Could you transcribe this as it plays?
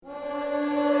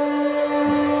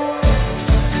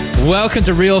Welcome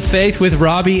to Real Faith with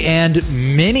Robbie and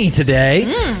Minnie today.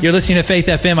 You're listening to Faith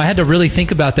FM. I had to really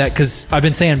think about that because I've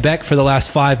been saying Beck for the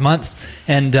last 5 months.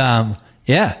 And it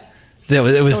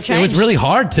was really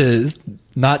hard to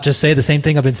not just say the same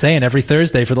thing I've been saying every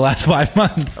Thursday for the last 5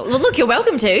 months. Well, look, you're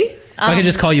welcome to. I can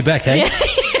just call you Beck, hey?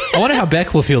 I wonder how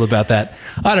Beck will feel about that.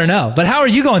 I don't know. But how are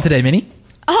you going today, Minnie?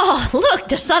 Oh, look,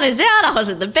 the sun is out. I was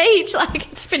at the beach.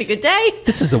 It's a pretty good day.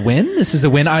 This is a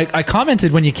win. I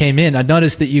commented when you came in. I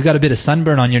noticed that you got a bit of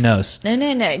sunburn on your nose.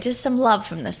 No. Just some love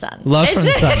from the sun. Love from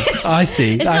the sun. I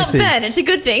see. It's not burn. It's a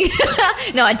good thing.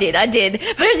 No, I did. But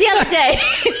it was the other day.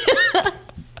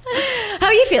 How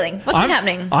are you feeling? What's been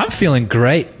happening? I'm feeling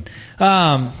great.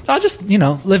 I just,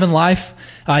 living life.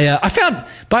 I found,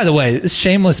 by the way, this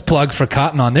shameless plug for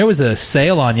Cotton On. There was a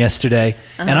sale on yesterday,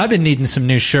 and I've been needing some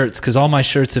new shirts because all my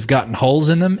shirts have gotten holes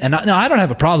in them. And I don't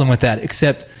have a problem with that,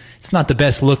 except it's not the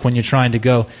best look when you're trying to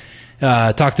go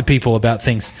talk to people about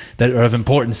things that are of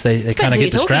importance. They kind of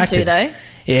get distracted. Though.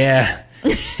 Yeah.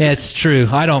 Yeah, it's true.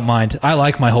 I don't mind. I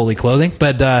like my holy clothing,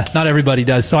 but not everybody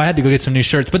does. So I had to go get some new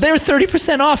shirts. But they were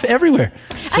 30% off everywhere.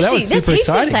 So actually, there's heaps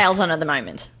of sales on at the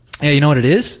moment. Yeah, you know what it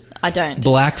is? I don't.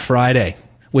 Black Friday,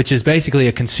 which is basically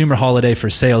a consumer holiday for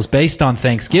sales based on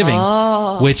Thanksgiving,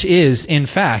 which is, in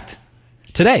fact,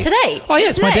 today. Oh, yeah,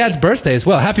 it's my dad's birthday as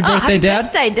well. Happy birthday, Dad.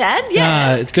 Happy birthday, Dad.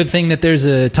 Yeah. It's a good thing that there's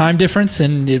a time difference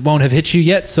and it won't have hit you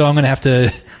yet, so I'm going to have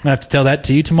to tell that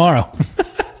to you tomorrow.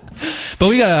 But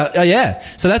we got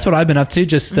so that's what I've been up to,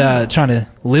 just trying to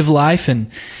live life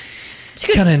and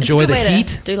kind of enjoy the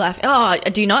heat. Do life. Oh,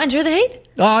 do you not enjoy the heat?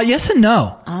 Yes and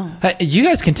no. You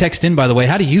guys can text in, by the way.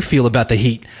 How do you feel about the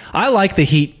heat? I like the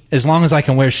heat as long as I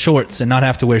can wear shorts and not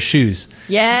have to wear shoes.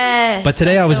 Yes. But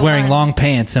today I was wearing long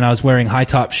pants and I was wearing high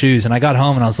top shoes, and I got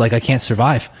home and I was like, I can't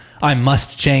survive. I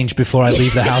must change before I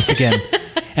leave the house again.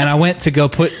 And I went to go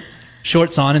put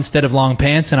shorts on instead of long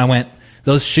pants, and I went,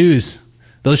 those shoes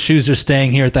are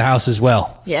staying here at the house as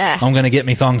well. Yeah. I'm going to get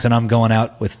me thongs, and I'm going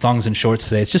out with thongs and shorts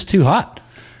today. It's just too hot.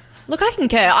 Look, I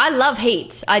concur. I love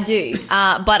heat. I do.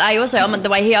 But I also, on the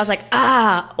way here, I was like,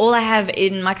 all I have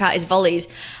in my car is volleys.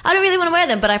 I don't really want to wear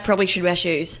them, but I probably should wear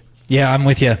shoes. Yeah, I'm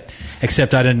with you,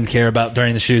 except I didn't care about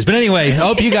wearing the shoes. But anyway, I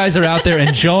hope you guys are out there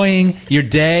enjoying your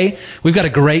day. We've got a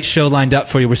great show lined up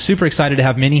for you. We're super excited to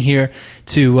have Minnie here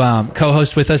to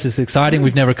co-host with us. It's exciting.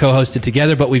 We've never co-hosted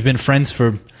together, but we've been friends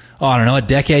for a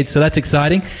decade, so that's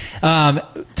exciting.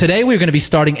 Today we're going to be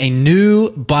starting a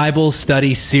new Bible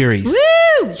study series. Woo!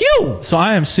 So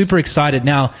I am super excited.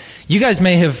 Now, you guys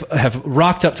may have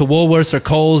rocked up to Woolworths or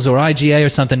Kohl's or IGA or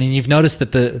something, and you've noticed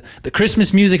that the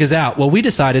Christmas music is out. Well, I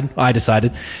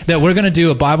decided that we're going to do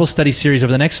a Bible study series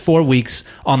over the next 4 weeks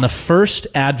on the first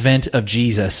advent of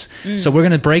Jesus. So we're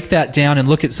going to break that down and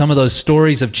look at some of those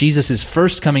stories of Jesus'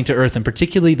 first coming to earth, and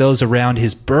particularly those around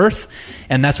his birth.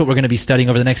 And that's what we're going to be studying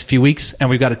over the next few weeks. And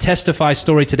we've got a Testify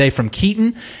story today from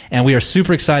Keaton, and we are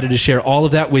super excited to share all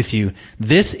of that with you.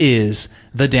 This is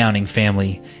the Downing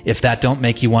Family, if that don't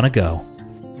make you want to go.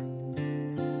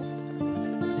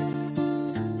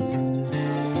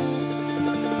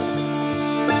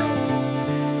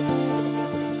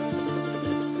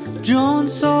 John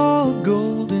saw a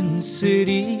golden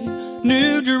city,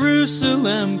 New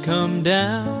Jerusalem come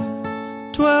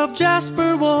down. 12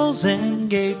 jasper walls and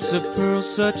gates of pearl,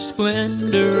 such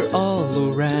splendor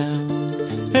all around.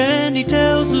 And he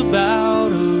tells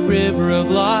about a river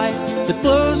of life that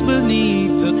flows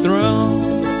beneath the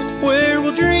throne, where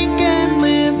we'll drink and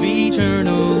live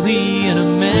eternally in a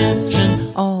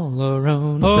mansion all our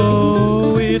own.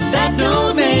 Oh, if that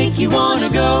don't make you wanna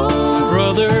go,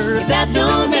 brother, if that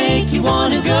don't make you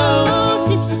wanna go,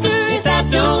 sister, if that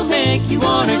don't make you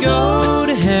wanna go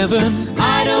to heaven,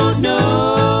 I don't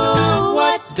know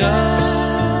what does.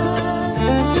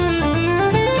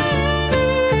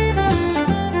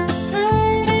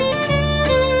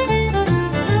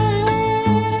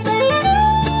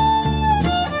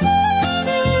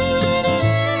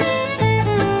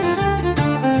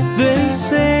 They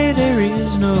say there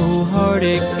is no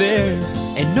heartache there,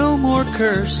 and no more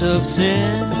curse of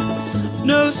sin,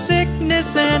 no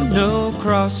sickness and no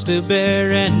cross to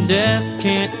bear, and death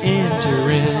can't enter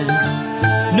in.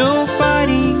 No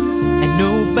fighting and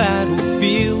no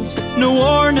battlefields, no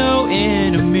war, no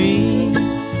enemy,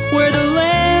 where the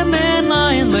lamb and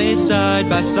lion lay side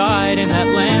by side in that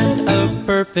land of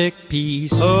perfect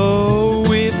peace.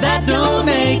 Oh, if that don't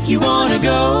make you wanna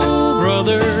go,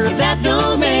 brother, if that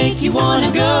don't make you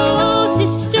wanna go,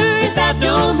 sister, if that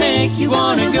don't make you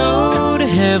wanna go to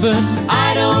heaven,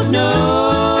 I don't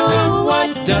know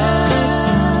what does.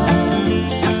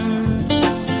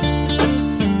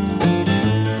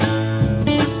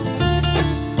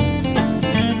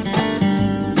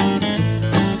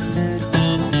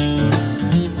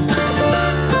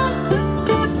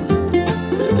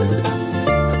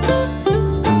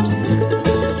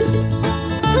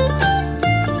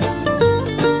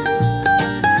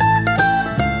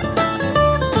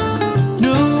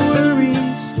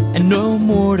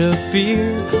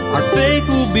 fear, our faith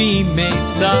will be made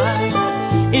sight.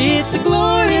 It's a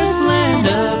glorious land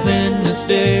of endless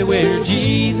day where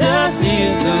Jesus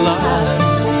is the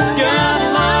light. Got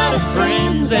a lot of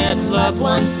friends and loved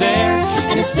ones there,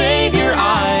 and a Savior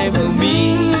I will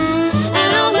meet.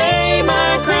 And I'll lay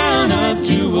my crown of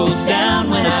jewels down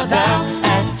when I bow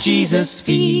at Jesus'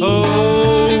 feet.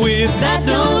 Oh, if that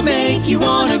don't make you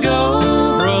wanna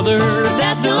go, brother, if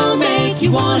that don't make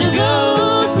you wanna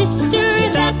go, sister,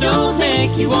 if that don't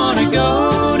make you wanna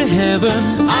go to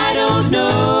heaven, I don't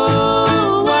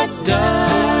know what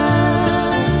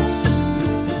does.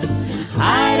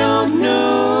 I don't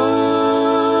know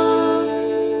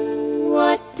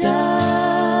what does.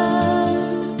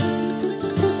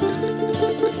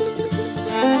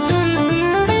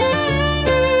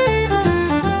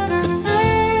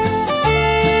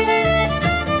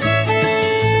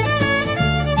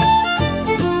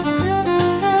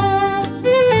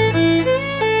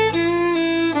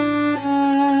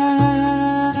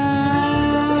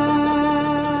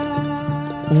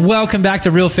 Welcome back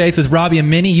to Real Faith with Robbie and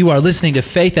Minnie. You are listening to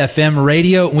Faith FM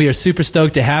Radio. We are super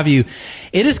stoked to have you.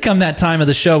 It has come that time of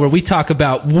the show where we talk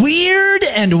about weird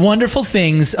and wonderful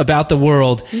things about the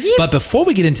world. Yep. But before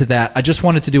we get into that, I just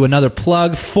wanted to do another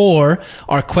plug for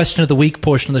our Question of the Week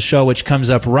portion of the show, which comes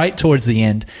up right towards the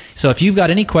end. So if you've got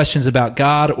any questions about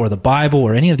God or the Bible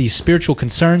or any of these spiritual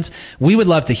concerns, we would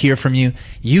love to hear from you.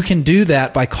 You can do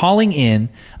that by calling in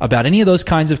about any of those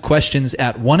kinds of questions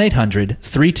at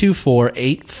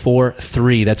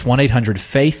 1-800-324-843. That's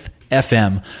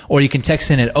 1-800-FAITH-FM. Or you can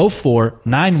text in at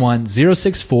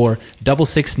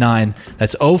 0491-064-669.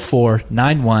 That's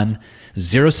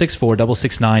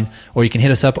 0491-064-669. Or you can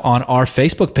hit us up on our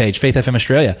Facebook page, Faith FM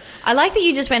Australia. I like that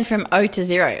you just went from 0 to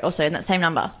 0 also in that same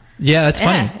number. Yeah, that's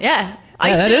funny. Yeah. I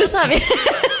used to do this time.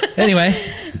 Anyway,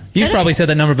 you've probably said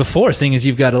that number before, seeing as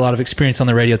you've got a lot of experience on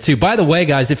the radio too. By the way,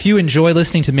 guys, if you enjoy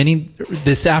listening to Minnie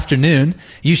this afternoon,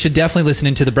 you should definitely listen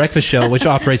into The Breakfast Show, which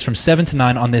operates from 7 to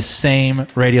 9 on this same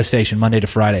radio station, Monday to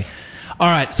Friday. All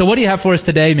right, so what do you have for us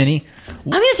today, Minnie?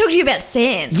 I'm going to talk to you about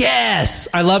sand. Yes,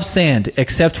 I love sand,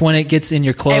 except when it gets in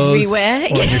your clothes. Everywhere.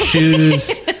 Or in your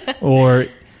shoes, or...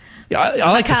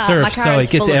 I like to surf, so it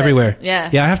gets everywhere. Yeah,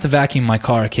 I have to vacuum my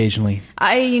car occasionally.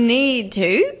 I need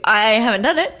to. I haven't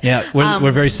done it. Yeah,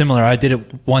 we're very similar. I did it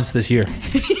once this year.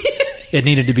 It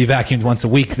needed to be vacuumed once a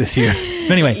week this year.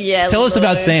 But anyway, tell us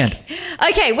about sand.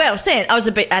 Okay, well, sand. I was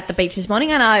at the beach this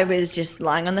morning and I was just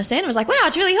lying on the sand. I was like, wow,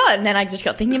 it's really hot. And then I just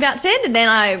got thinking about sand. And then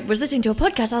I was listening to a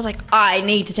podcast. I was like, I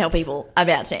need to tell people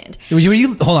about sand.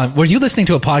 Hold on. Were you listening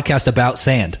to a podcast about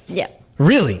sand? Yeah.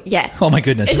 Really? Yeah. Oh my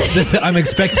goodness. I'm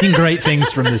expecting great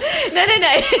things from this. No.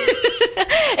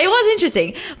 It was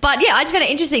interesting. But yeah, I just found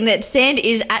it interesting that sand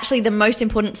is actually the most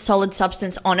important solid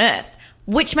substance on Earth,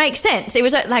 which makes sense. It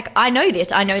was like, I know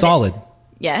this. I know solid.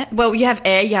 Yeah. Well, you have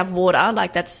air, you have water.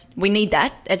 Like we need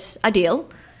that. It's ideal.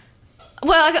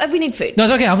 Well, we need food. No,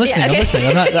 it's okay. I'm listening.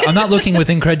 Yeah, okay. I'm not looking with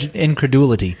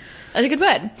incredulity. That's a good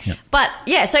word. Yeah. But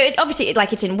yeah, so obviously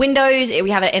it's in Windows. We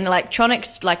have it in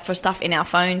electronics, like for stuff in our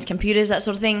phones, computers, that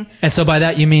sort of thing. And so by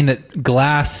that you mean that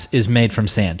glass is made from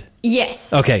sand?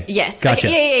 Yes. Okay. Yes. Gotcha.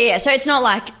 Okay. Yeah. So it's not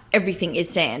like everything is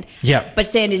sand. Yeah. But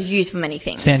sand is used for many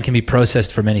things. Sand can be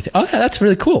processed for many things. Okay, that's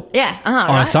really cool. Yeah.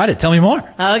 I'm excited. Tell me more.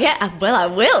 Okay. Well, I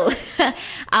will.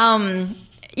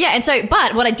 Yeah. And so,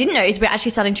 but what I didn't know is we're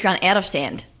actually starting to run out of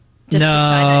sand. Just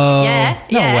no. Yeah.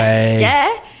 No way.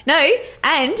 Yeah. No,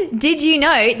 and did you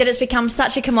know that it's become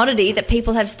such a commodity that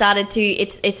people have started to,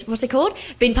 it's what's it called?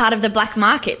 Been part of the black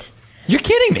market. You're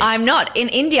kidding me. I'm not. In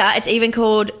India, it's even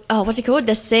called, what's it called?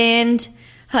 The sand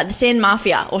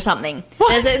mafia or something.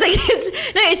 What?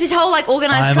 It's this whole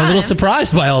organized crime. I'm a little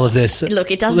surprised by all of this. Look,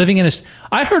 it doesn't.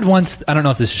 I heard once, I don't know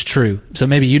if this is true, so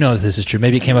maybe you know if this is true.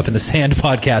 Maybe it came up in the sand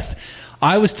podcast.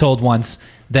 I was told once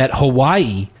that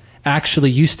Hawaii actually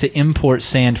used to import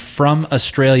sand from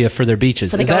Australia for their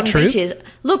beaches. Is that true? Beaches.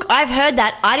 Look, I've heard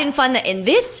that. I didn't find that in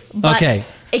this, but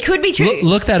it could be true.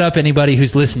 Look that up, anybody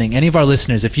who's listening, any of our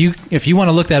listeners. If you want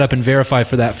to look that up and verify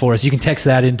for that for us, you can text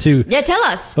that in too. Yeah, tell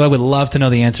us. Well, I would love to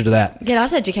know the answer to that. Get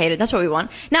us educated. That's what we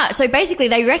want. Now, so basically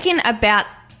they reckon about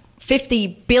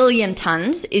 50 billion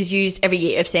tons is used every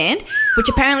year of sand, which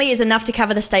apparently is enough to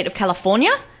cover the state of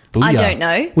California. Booyah. I don't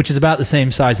know. Which is about the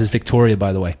same size as Victoria,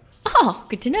 by the way. Oh,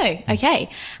 good to know. Okay.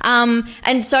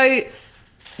 And so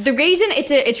the reason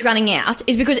it's running out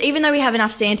is because even though we have enough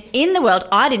sand in the world,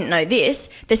 I didn't know this,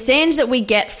 the sands that we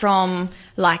get from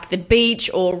like the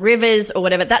beach or rivers or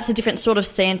whatever, that's a different sort of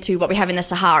sand to what we have in the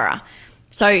Sahara.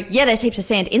 So yeah, there's heaps of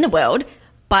sand in the world,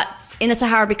 but in the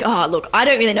Sahara because, look, I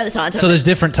don't really know the science of So it. there's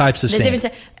different types of There's sand.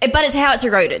 different, but it's how it's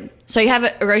eroded. So you have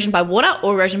erosion by water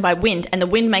or erosion by wind, and the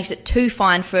wind makes it too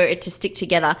fine for it to stick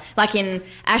together. Like in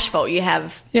asphalt, you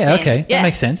have Yeah, sand. okay. That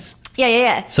makes sense.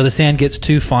 Yeah. So the sand gets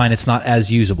too fine, it's not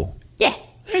as usable. Yeah.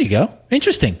 There you go.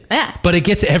 Interesting. Yeah. But it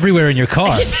gets everywhere in your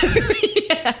car.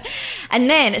 And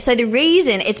then, so the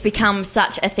reason it's become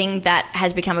such a thing that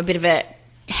has become a bit of a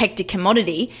hectic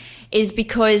commodity is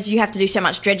because you have to do so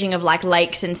much dredging of like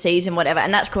lakes and seas and whatever,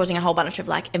 and that's causing a whole bunch of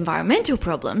like environmental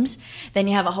problems. Then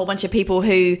you have a whole bunch of people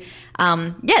who,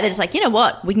 they're just like, you know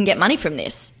what, we can get money from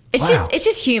this. It's Wow. it's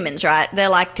just humans, right? They're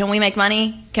like, can we make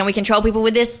money? Can we control people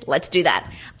with this? Let's do that.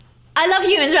 I love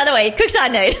humans, by the way. Quick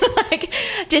side note, like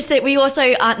just that we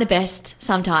also aren't the best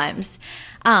sometimes.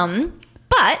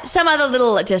 But some other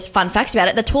little just fun facts about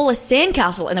it. The tallest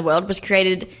sandcastle in the world was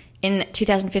created in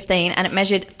 2015 and it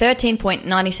measured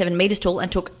 13.97 meters tall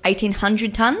and took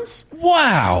 1,800 tons,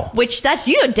 Wow. which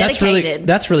you're dedicated.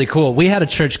 That's really cool. We had a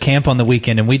church camp on the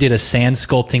weekend and we did a sand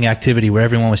sculpting activity where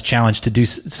everyone was challenged to do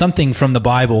something from the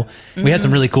Bible. We had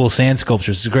some really cool sand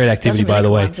sculptures. It's a great activity, some really by the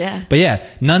cool way. ones, yeah. But yeah,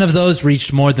 none of those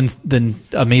reached more than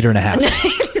a meter and a half.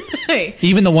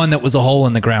 Even the one that was a hole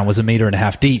in the ground was a meter and a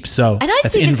half deep. So And I that's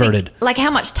just even inverted. think, like,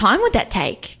 how much time would that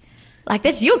take? Like,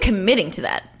 you're committing to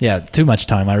that. Yeah, too much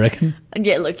time, I reckon.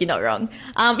 Yeah, look, you're not wrong.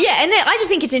 And then I just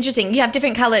think it's interesting. You have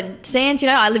different coloured sands. You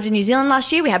know, I lived in New Zealand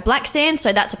last year. We had black sand,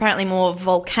 so that's apparently more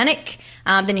volcanic.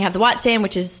 Then you have the white sand,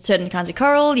 which is certain kinds of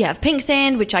coral. You have pink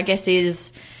sand, which I guess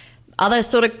is other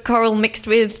sort of coral mixed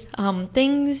with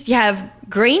things. You have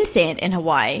green sand in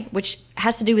Hawaii, which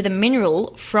has to do with a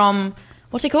mineral from,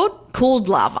 what's it called? Cooled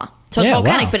lava. So it's Yeah,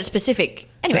 volcanic, wow. but it's specific.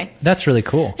 Anyway. That's really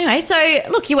cool. Anyway, so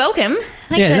look, you're welcome.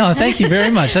 Thanks Thank you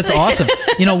very much. That's awesome.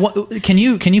 You know, can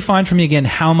you find for me again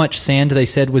how much sand they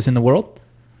said was in the world?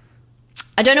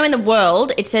 I don't know in the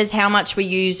world. It says how much we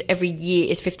use every year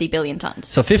is 50 billion tons.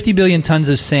 So 50 billion tons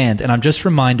of sand, and I'm just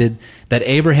reminded that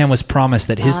Abraham was promised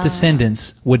that his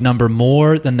descendants would number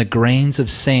more than the grains of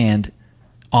sand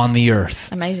on the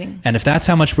earth. Amazing. And if that's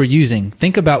how much we're using,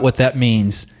 think about what that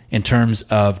means in terms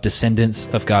of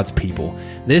descendants of God's people.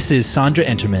 This is Sandra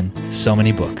Enterman, So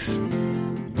Many Books.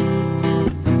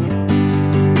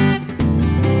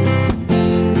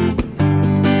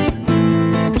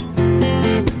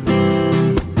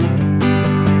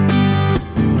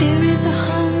 There is a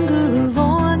hunger, a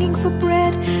longing for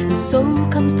bread, and so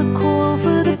comes the call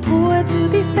for the poor to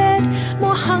be fed.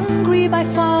 More hungry by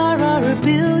far are a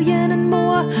billion and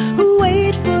more who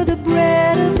wait for the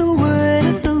bread of the word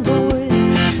of the Lord.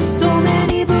 So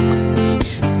many books,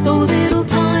 so little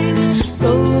time,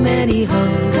 so many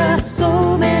hunger,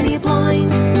 so many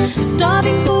blind.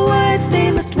 Starving for words,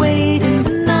 they must wait in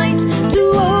the night to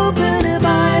open a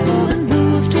Bible and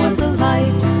move towards the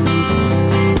light.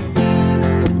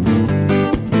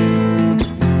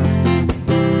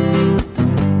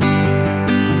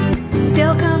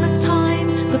 There'll come a time,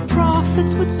 the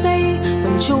prophets would say,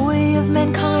 when joy of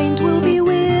mankind will be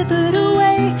withered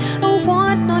away. A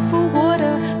want not for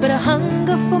water, but a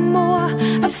hunger for more,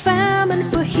 a famine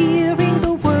for hearing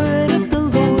the word of the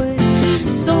Lord.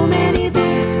 So many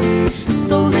books,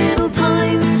 so little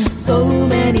time, so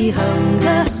many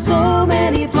hunger, so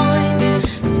many blind.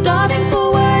 Starving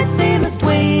for words, they must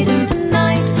wait in the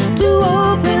night to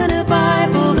open a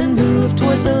Bible and move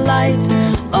towards the light.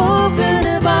 Open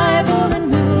a Bible and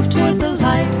move towards the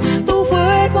light. The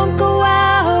word won't go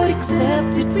out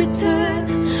except it return,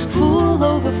 full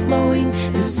overflowing,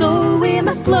 and so we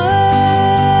must learn.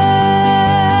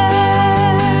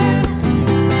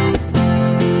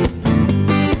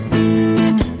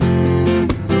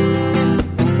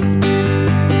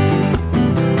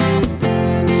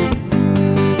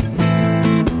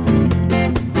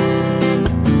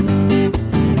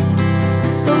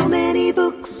 So many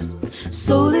books,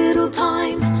 so little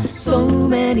time, so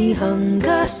many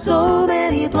hunger, so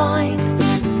many blind.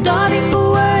 Starving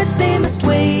for words, they must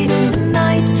wait in the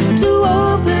night to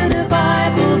open a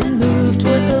Bible and move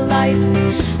towards the light.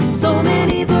 So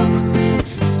many books,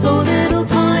 so little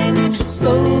time,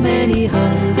 so many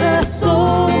hunger,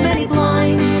 so many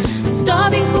blind.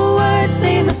 Starving for words,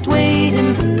 they must wait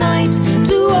in the night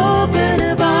to open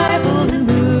a Bible and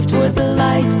move towards the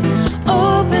light.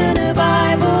 Open a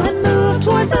Bible and move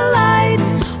towards the light.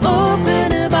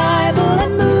 Open a Bible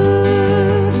and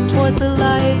move towards the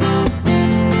light.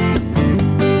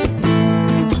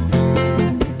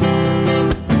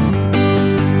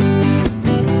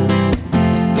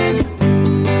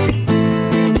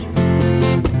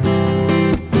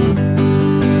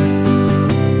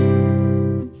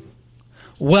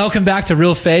 Welcome back to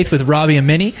Real Faith with Robbie and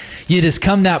Minnie. It has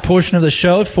come that portion of the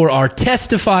show for our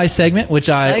Testify segment, which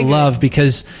I love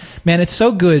because, man, it's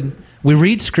so good. We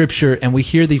read scripture and we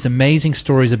hear these amazing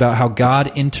stories about how God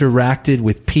interacted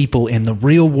with people in the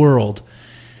real world.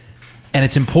 And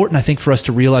it's important, I think, for us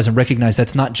to realize and recognize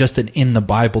that's not just an in the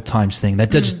Bible times thing. That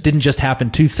didn't just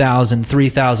happen 2,000,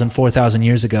 3,000, 4,000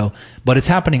 years ago, but it's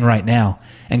happening right now.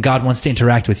 And God wants to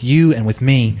interact with you and with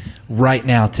me right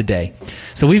now today.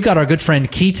 So we've got our good friend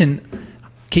Keaton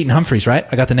Humphreys, right?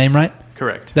 I got the name right?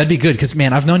 Correct. That'd be good because,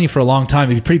 man, I've known you for a long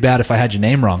time. It'd be pretty bad if I had your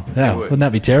name wrong. Yeah, wouldn't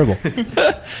that be terrible?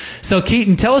 So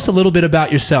Keaton, tell us a little bit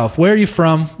about yourself. Where are you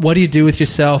from? What do you do with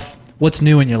yourself? What's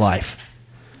new in your life?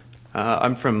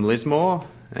 I'm from Lismore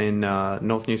in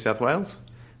North New South Wales,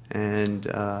 and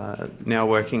now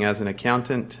working as an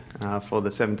accountant for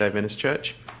the Seventh-day Adventist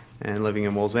Church and living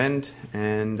in Wallsend.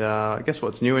 And I guess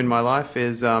what's new in my life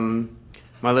is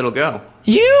my little girl.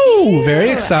 You! Very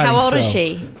exciting. How old is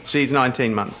she? She's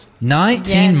 19 months.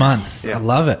 19 months. Yeah. I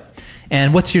love it.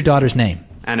 And what's your daughter's name?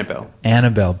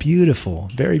 Annabelle. Beautiful.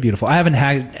 Very beautiful. I haven't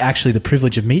had actually the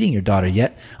privilege of meeting your daughter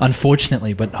yet,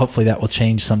 unfortunately, but hopefully that will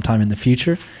change sometime in the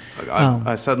future.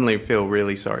 I suddenly feel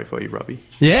really sorry for you, Robbie.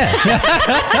 Yeah.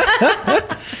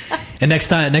 And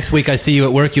next week I see you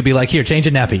at work, you'll be like, here, change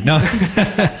a nappy. No.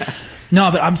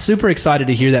 No, but I'm super excited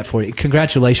to hear that for you.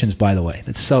 Congratulations, by the way.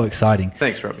 That's so exciting.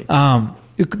 Thanks, Robbie.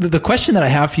 The question that I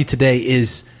have for you today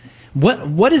is,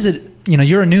 what is it,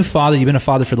 you're a new father, you've been a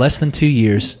father for less than 2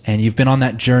 years, and you've been on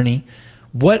that journey.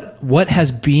 What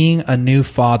has being a new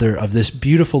father of this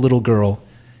beautiful little girl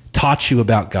taught you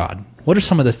about God? What are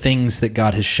some of the things that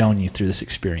God has shown you through this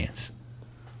experience?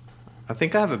 I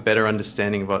think I have a better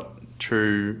understanding of what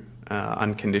true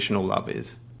unconditional love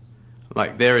is.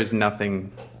 Like, there is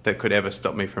nothing that could ever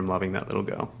stop me from loving that little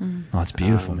girl. Oh, it's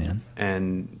beautiful, man.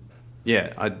 And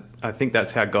yeah, I think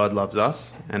that's how God loves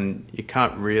us, and you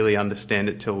can't really understand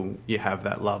it till you have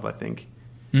that love, I think.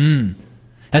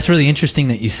 That's really interesting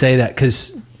that you say that,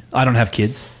 because I don't have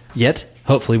kids yet.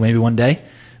 Hopefully, maybe one day.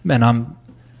 And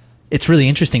it's really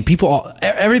interesting.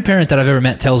 Every parent that I've ever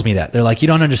met tells me that. They're like, you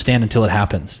don't understand until it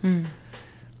happens. Isn't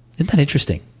that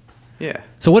interesting? Yeah.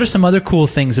 So what are some other cool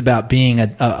things about being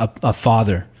a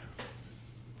father?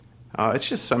 It's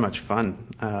just so much fun.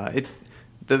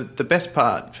 The best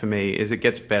part for me is it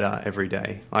gets better every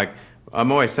day. Like,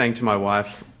 I'm always saying to my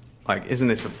wife, like, isn't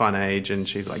this a fun age? And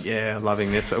she's like, yeah,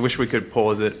 loving this. I wish we could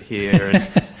pause it here.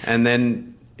 And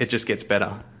then it just gets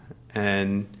better.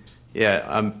 And yeah,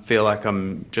 I feel like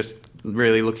I'm just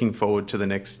really looking forward to the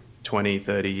next 20,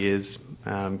 30 years,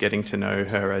 getting to know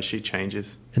her as she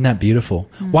changes. Isn't that beautiful?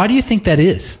 Why do you think that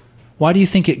is? Why do you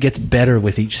think it gets better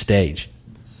with each stage?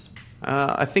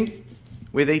 I think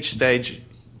with each stage,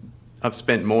 I've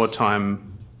spent more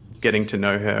time getting to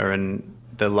know her, and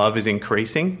the love is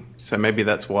increasing. So maybe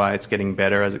that's why it's getting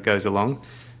better as it goes along.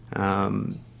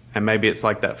 And maybe it's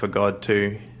like that for God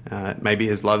too. Maybe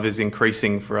his love is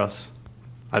increasing for us.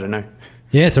 I don't know.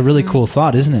 Yeah, it's a really cool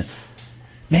thought, isn't it?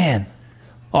 Man.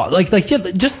 Oh,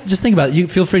 just think about it. You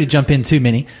feel free to jump in too,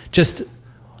 Minnie. Just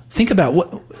think about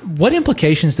what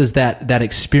implications does that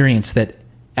experience that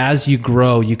as you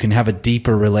grow, you can have a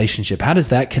deeper relationship. How does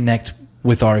that connect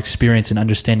with our experience and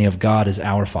understanding of God as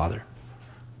our Father?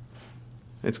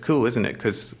 It's cool, isn't it?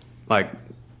 Because, like,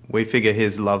 we figure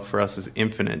his love for us is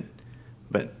infinite,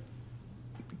 but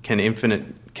can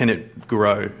it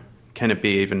grow? Can it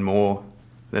be even more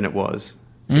than it was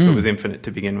if it was infinite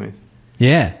to begin with?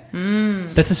 Yeah.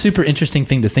 That's a super interesting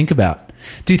thing to think about.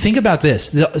 Do you think about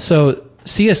this? So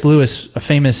C.S. Lewis, a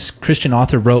famous Christian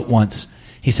author, wrote once,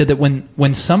 he said that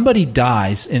when somebody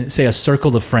dies in, say, a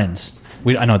circle of friends,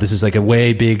 I know this is like a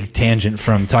way big tangent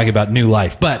from talking about new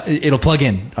life, but it'll plug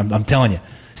in. I'm telling you.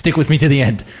 Stick with me to the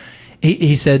end.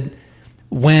 He said,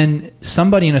 when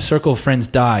somebody in a circle of friends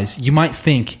dies, you might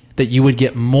think that you would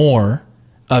get more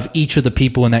of each of the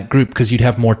people in that group because you'd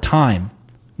have more time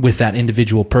with that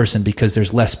individual person because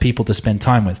there's less people to spend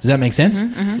time with. Does that make sense?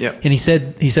 Yeah. And he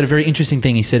said a very interesting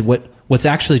thing. He said what's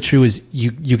actually true is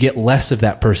you get less of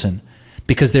that person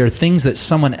because there are things that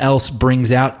someone else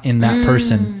brings out in that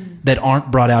person that aren't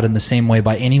brought out in the same way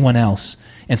by anyone else.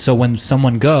 And so when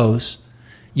someone goes,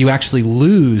 you actually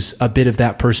lose a bit of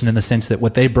that person in the sense that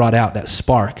what they brought out, that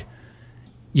spark,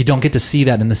 you don't get to see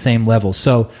that in the same level.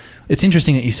 So it's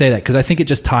interesting that you say that because I think it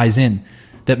just ties in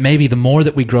that maybe the more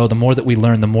that we grow, the more that we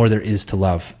learn, the more there is to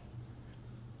love.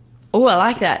 Oh, I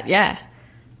like that. Yeah.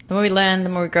 The more we learn, the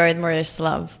more we grow, the more there is to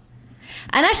love.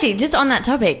 And actually, just on that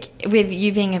topic, with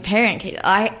you being a parent,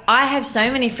 I have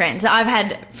so many friends that I've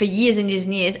had for years and years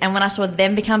and years, and when I saw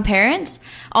them become parents,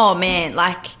 oh man,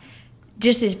 like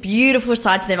just this beautiful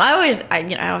side to them. I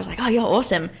was like, oh, you're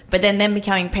awesome. But then them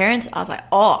becoming parents, I was like,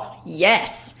 oh,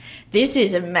 yes, this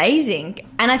is amazing.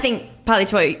 And I think partly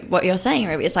to what you're saying,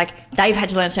 Ruby, it's like they've had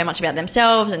to learn so much about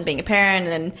themselves and being a parent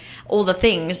and all the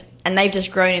things, and they've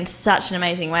just grown in such an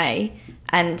amazing way.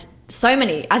 And so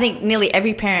many, I think nearly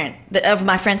every parent of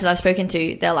my friends that I've spoken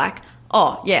to, they're like,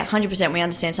 oh, yeah, 100% we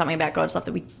understand something about God's love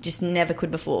that we just never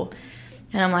could before.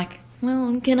 And I'm like,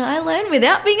 well, can I learn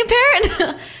without being a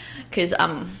parent? Because,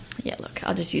 yeah, look,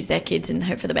 I'll just use their kids and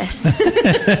hope for the best.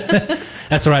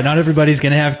 That's all right. Not everybody's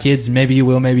going to have kids. Maybe you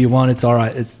will, maybe you won't. It's all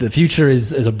right. The future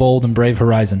is a bold and brave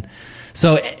horizon.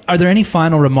 So are there any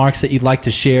final remarks that you'd like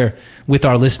to share with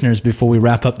our listeners before we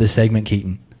wrap up this segment,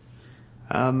 Keaton?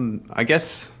 I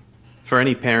guess for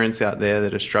any parents out there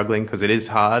that are struggling, because it is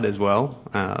hard as well,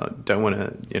 don't want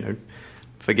to,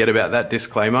 forget about that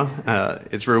disclaimer.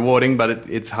 It's rewarding, but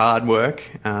it's hard work.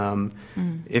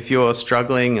 If you're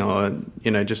struggling or,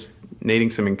 just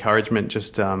needing some encouragement,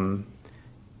 just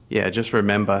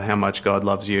remember how much God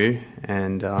loves you,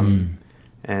 and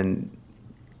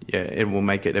it will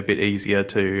make it a bit easier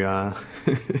to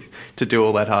to do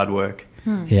all that hard work.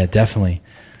 Yeah, definitely.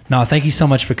 No, thank you so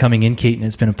much for coming in, Keaton.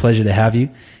 It's been a pleasure to have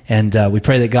you. And we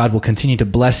pray that God will continue to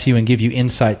bless you and give you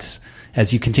insights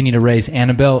as you continue to raise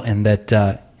Annabelle, and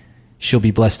that she'll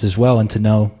be blessed as well, and to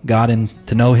know God and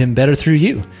to know Him better through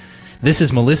you. This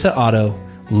is Melissa Otto,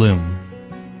 Loom.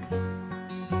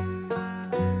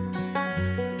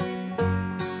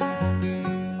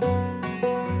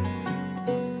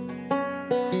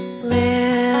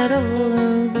 Little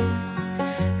Loom,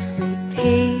 sit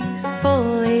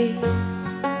peacefully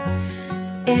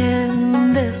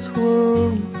in this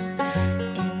womb,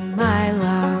 in my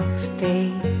love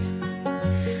thee.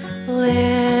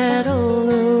 Little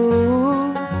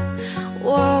loom,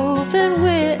 woven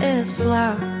with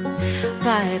love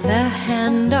by the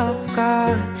hand of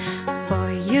God,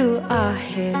 for you are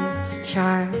His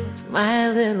child, my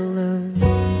little loom,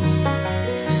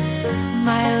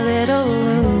 my little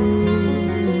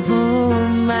loom,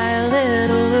 my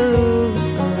little loom,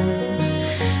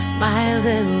 my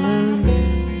little loom.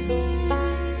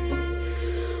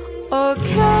 Oh,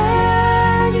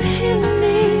 can you hear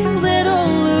me, little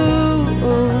loom?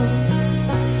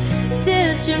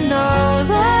 Did you know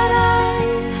that I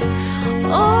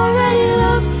already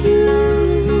love you?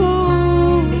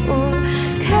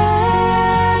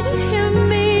 Can you hear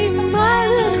me, my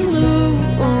little loom?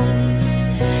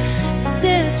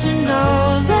 Did you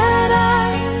know that I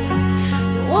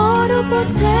want to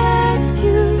protect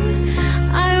you?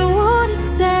 I want to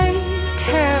take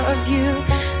care of you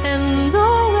and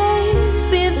always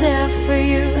be there for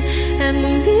you,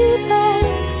 and be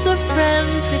best of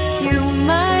friends with you,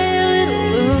 my little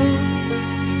loom.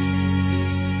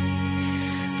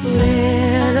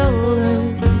 Little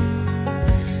loom,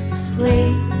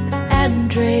 sleep and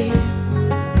dream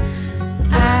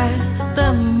as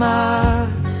the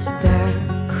master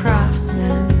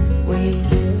craftsman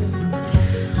weaves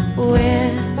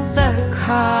with the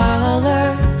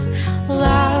colors,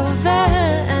 love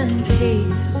and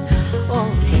peace. Oh,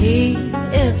 He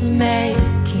is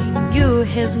making you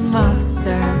His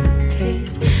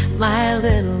masterpiece, my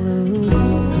little loom,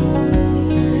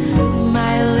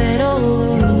 my little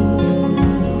loom,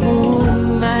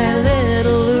 my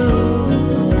little loom,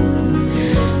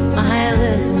 my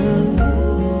little loom.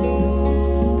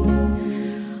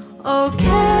 Oh,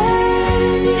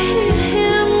 can you hear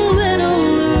Him, little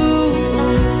loom?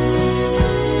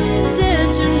 Did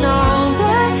you know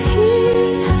that He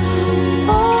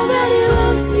already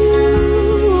loves you?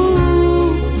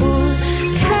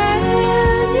 Can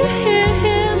you hear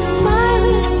Him, my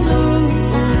little loom?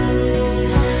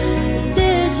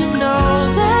 Did you know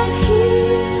that He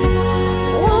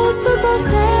wants to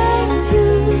protect you?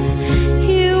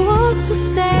 He wants to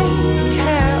take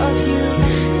care of you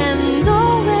and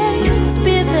always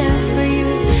be there for you,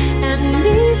 and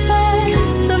be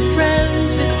best of friends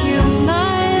with you,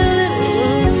 my little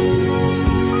loom.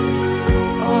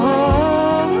 Oh,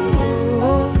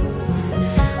 oh,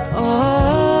 oh,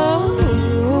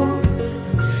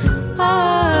 oh,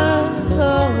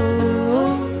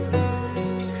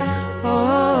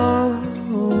 oh.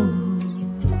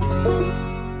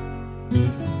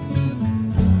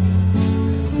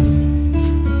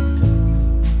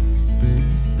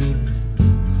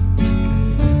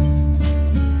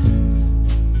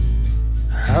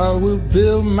 I will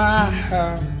build my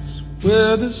house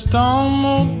where the storm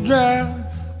won't drive,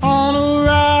 on a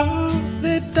rock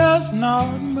that does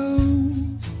not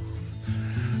move.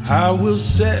 I will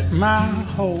set my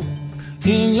hope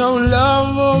in your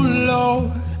love, oh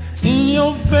Lord, in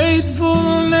your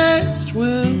faithfulness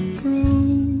will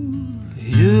prove.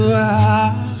 You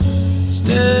are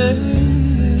steadfast,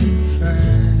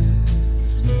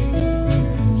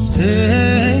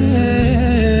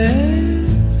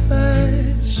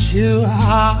 steadfast. You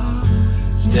are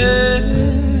steadfast,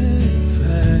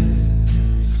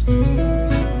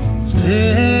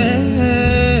 steadfast.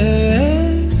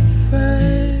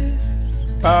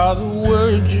 By the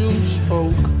word you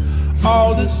spoke,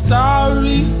 all the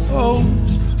starry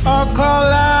hosts are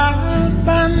called out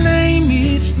by name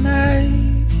each night.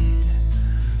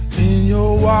 In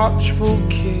your watchful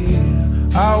care,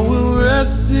 I will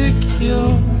rest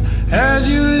secure as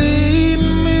you lead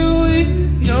me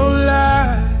with your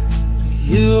light.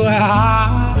 You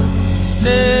are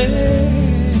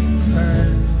steadfast,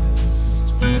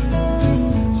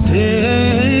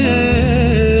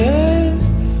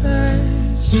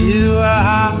 steadfast. You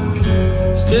are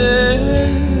steadfast,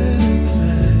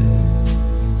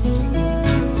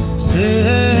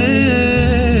 steadfast.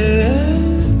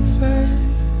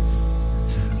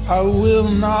 I will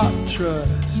not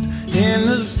trust in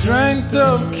the strength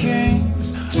of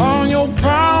kings. On your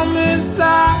promise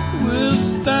I will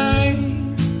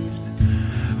stand.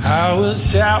 I will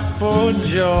shout for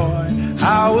joy.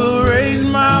 I will raise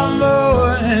my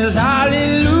voice.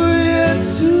 Hallelujah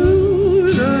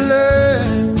to the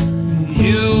Lamb.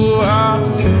 You are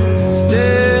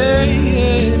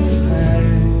steadfast,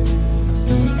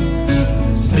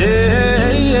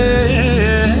 steadfast.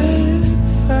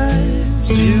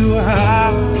 You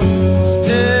are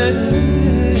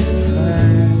steadfast,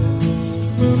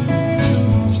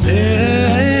 steadfast.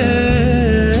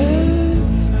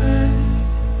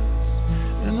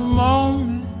 In a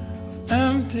moment of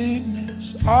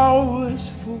emptiness, all was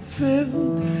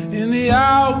fulfilled. In the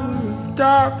hour of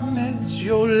darkness,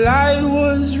 your light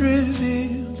was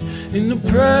revealed. In the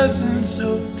presence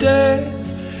of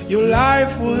death, your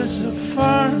life was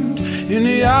affirmed. In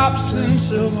the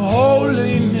absence of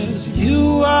holiness,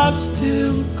 you are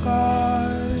still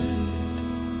God.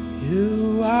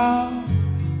 You are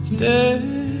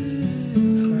steadfast,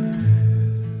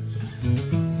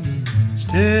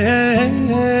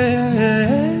 steadfast.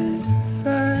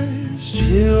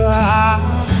 You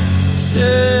are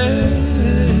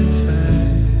steadfast,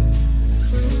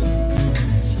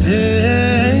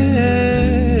 steadfast.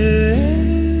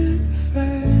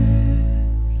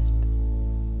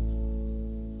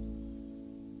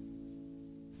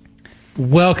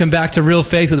 Welcome back to Real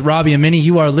Faith with Robbie and Minnie.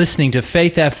 You are listening to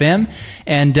Faith FM,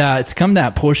 and it's come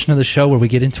that portion of the show where we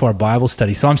get into our Bible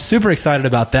study. So I'm super excited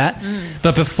about that.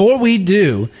 But before we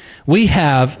do, we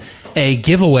have a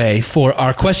giveaway for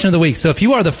our question of the week. So if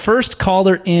you are the first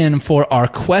caller in for our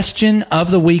question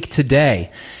of the week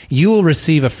today, you will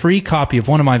receive a free copy of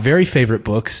one of my very favorite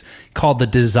books called The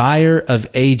Desire of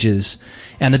Ages.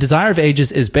 And The Desire of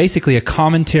Ages is basically a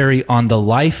commentary on the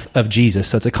life of Jesus.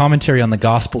 So it's a commentary on the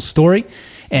gospel story,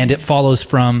 and it follows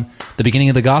from the beginning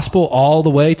of the gospel all the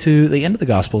way to the end of the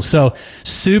gospel. So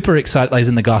super excited, like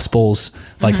in the gospels,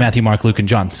 like Matthew, Mark, Luke, and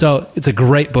John. So it's a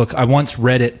great book. I once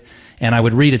read it, and I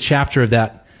would read a chapter of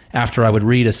that after I would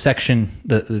read a section,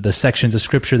 the sections of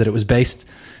scripture that it was based,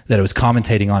 that it was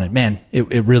commentating on it. Man,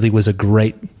 it really was a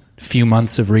great few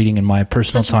months of reading in my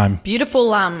personal time.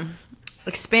 Beautiful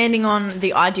expanding on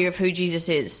the idea of who Jesus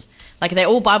is. Like, they're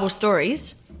all Bible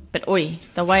stories, but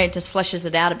the way it just fleshes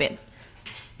it out a bit.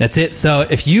 That's it. So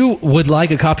if you would like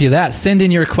a copy of that, send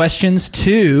in your questions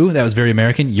to, that was very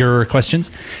American, your questions,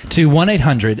 to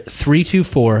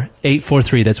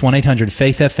 1-800-324-843. That's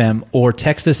 1-800-FAITH-FM, or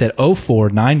text us at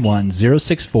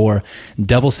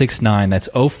 0491-064-669. That's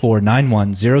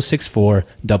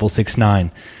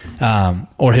 0491-064-669.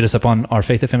 Or hit us up on our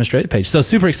Faith FM Australia page. So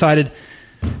super excited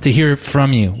to hear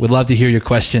from you. We'd love to hear your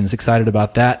questions. Excited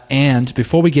about that. And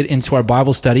before we get into our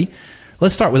Bible study,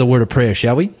 let's start with a word of prayer,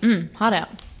 shall we? Hot out.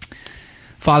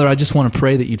 Father, I just want to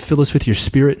pray that you'd fill us with your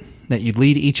Spirit, that you'd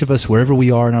lead each of us wherever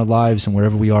we are in our lives and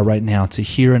wherever we are right now to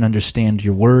hear and understand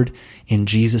your word. In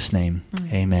Jesus' name,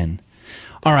 amen.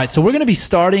 All right, so we're going to be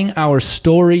starting our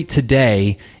story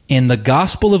today in the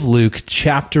Gospel of Luke,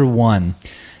 chapter 1.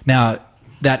 Now,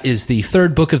 that is the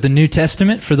third book of the New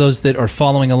Testament for those that are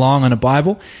following along on a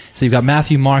Bible. So you've got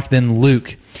Matthew, Mark, then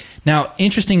Luke. Now,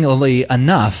 interestingly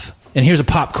enough, and here's a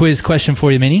pop quiz question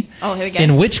for you, Minnie. Oh, here we go.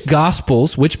 In which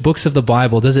Gospels, which books of the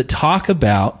Bible, does it talk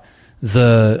about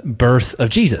the birth of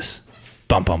Jesus?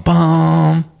 Bum, bum,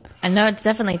 bum. I know it's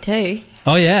definitely 2.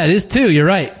 Oh, yeah, it is 2. You're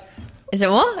right. Is it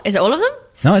what? Is it all of them?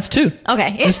 No, it's 2.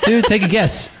 Okay. It's 2. Take a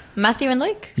guess. Matthew and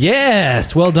Luke?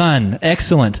 Yes. Well done.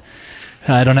 Excellent.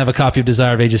 I don't have a copy of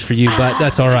Desire of Ages for you, but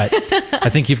that's all right. I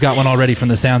think you've got one already from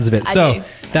the sounds of it. I do.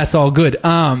 That's all good.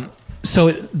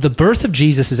 So the birth of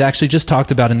Jesus is actually just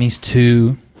talked about in these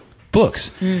two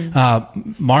books.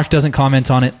 Mark doesn't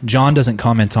comment on it. John doesn't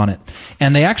comment on it.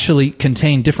 And they actually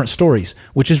contain different stories,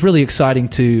 which is really exciting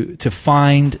to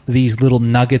find these little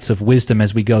nuggets of wisdom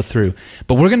as we go through.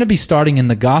 But we're going to be starting in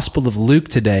the Gospel of Luke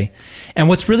today. And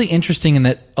what's really interesting and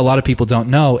that a lot of people don't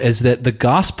know is that the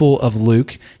Gospel of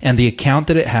Luke and the account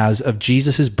that it has of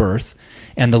Jesus' birth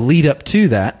and the lead up to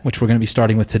that, which we're going to be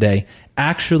starting with today,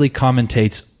 actually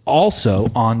commentates also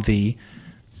on the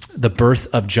birth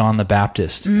of John the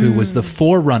Baptist, who was the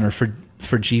forerunner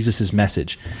for Jesus'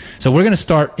 message. So we're going to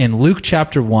start in Luke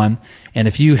chapter 1, and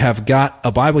if you have got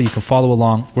a Bible, you can follow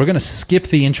along. We're going to skip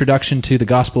the introduction to the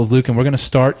Gospel of Luke, and we're going to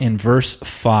start in verse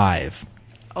 5.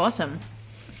 Awesome.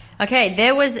 Okay,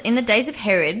 there was in the days of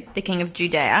Herod, the king of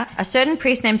Judea, a certain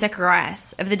priest named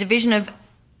Zacharias of the division of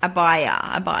Abijah,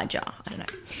 I don't know.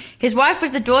 His wife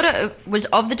was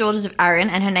of the daughters of Aaron,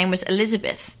 and her name was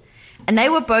Elizabeth. And they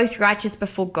were both righteous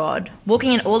before God,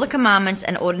 walking in all the commandments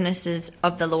and ordinances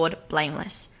of the Lord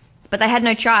blameless. But they had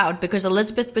no child because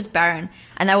Elizabeth was barren,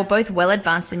 and they were both well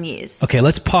advanced in years. Okay,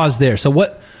 let's pause there. So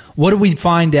what do we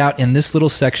find out in this little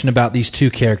section about these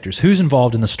two characters? Who's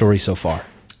involved in the story so far?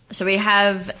 So we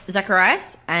have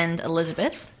Zacharias and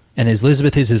Elizabeth. And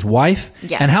Elizabeth is his wife?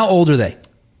 Yeah. And how old are they?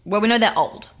 Well, we know they're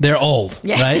old. They're old,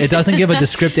 Yeah. right? It doesn't give a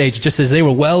descript age. It just says they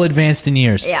were well advanced in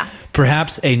years. Yeah.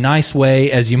 Perhaps a nice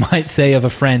way, as you might say of a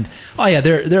friend, oh yeah,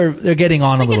 they're getting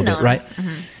on a little bit, right?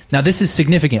 Mm-hmm. Now this is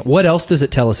significant. What else does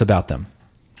it tell us about them?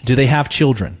 Do they have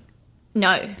children?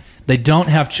 No. They don't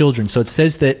have children. So it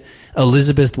says that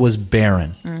Elizabeth was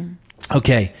barren.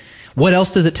 Okay. What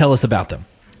else does it tell us about them?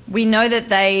 We know that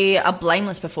they are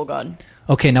blameless before God.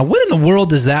 Okay, now what in the world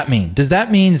does that mean? Does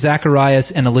that mean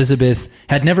Zacharias and Elizabeth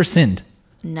had never sinned?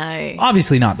 No.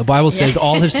 Obviously not. The Bible says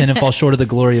all have sinned and fall short of the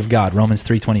glory of God, Romans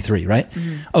 3:23, right?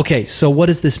 Mm-hmm. Okay, so what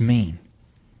does this mean?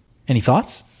 Any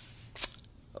thoughts?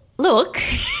 Look.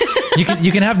 You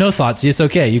can have no thoughts. It's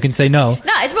okay. You can say no.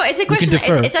 No, it's a question.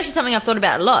 defer. It's actually something I've thought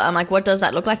about a lot. I'm like, what does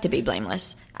that look like to be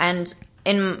blameless? And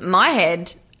in my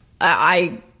head,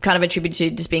 I kind of attribute to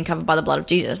just being covered by the blood of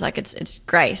Jesus. Like it's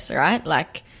grace, right?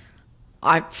 Like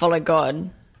I follow God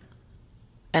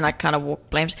and I kind of walk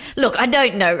blameless. Look, I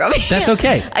don't know, Robbie. That's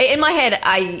okay. In my head,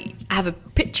 I have a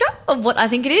picture of what I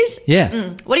think it is.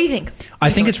 Yeah. What do you think? I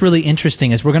think it's really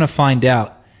interesting as we're going to find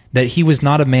out that he was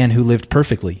not a man who lived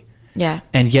perfectly. Yeah.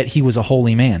 And yet he was a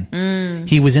holy man.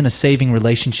 He was in a saving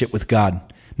relationship with God.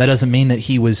 That doesn't mean that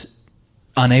he was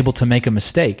unable to make a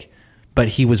mistake, but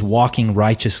he was walking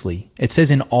righteously. It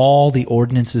says in all the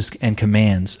ordinances and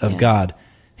commands of God,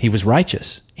 he was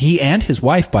righteous. He and his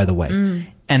wife, by the way.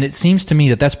 And it seems to me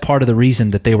that that's part of the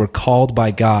reason that they were called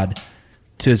by God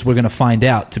to, as we're going to find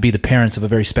out, to be the parents of a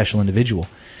very special individual.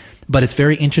 But it's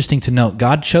very interesting to note,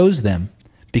 God chose them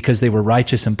because they were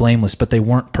righteous and blameless, but they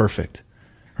weren't perfect.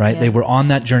 Right? Yeah. They were on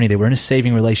that journey. They were in a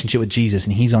saving relationship with Jesus,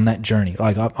 and he's on that journey.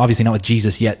 Like obviously not with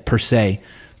Jesus yet per se,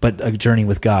 but a journey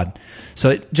with God.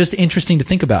 So just interesting to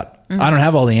think about. I don't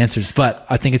have all the answers, but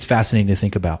I think it's fascinating to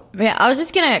think about. Yeah, I was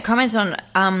just going to comment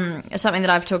on something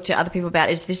that I've talked to other people about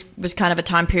is this was kind of a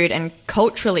time period, and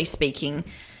culturally speaking,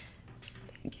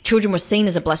 children were seen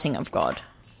as a blessing of God.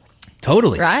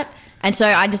 Totally. Right? And so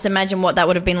I just imagine what that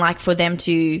would have been like for them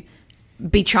to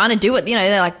be trying to do it. You know,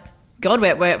 they're like, God,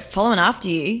 we're following after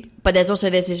you. But there's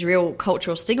this real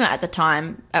cultural stigma at the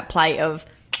time at play of,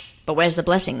 but where's the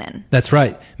blessing then? That's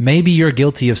right. Maybe you're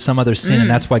guilty of some other sin, and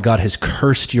that's why God has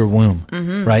cursed your womb,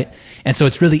 right? And so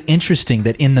it's really interesting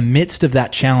that in the midst of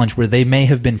that challenge where they may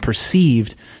have been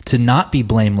perceived to not be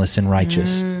blameless and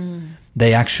righteous,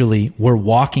 they actually were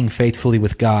walking faithfully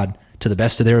with God to the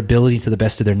best of their ability, to the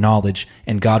best of their knowledge,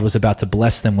 and God was about to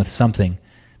bless them with something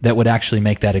that would actually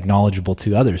make that acknowledgeable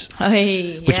to others,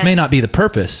 which may not be the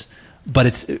purpose, but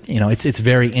it's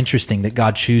very interesting that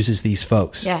God chooses these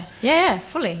folks. Yeah,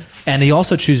 fully. And he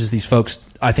also chooses these folks,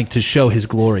 I think, to show his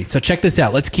glory. So check this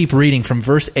out. Let's keep reading from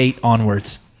verse 8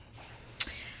 onwards.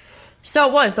 So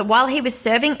it was that while he was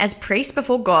serving as priest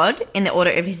before God in the order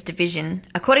of his division,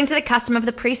 according to the custom of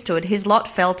the priesthood, his lot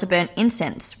fell to burn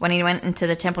incense when he went into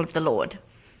the temple of the Lord.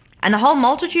 And the whole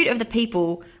multitude of the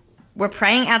people were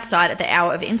praying outside at the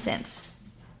hour of incense.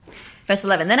 Verse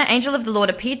 11, then an angel of the Lord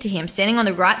appeared to him, standing on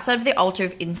the right side of the altar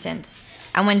of incense.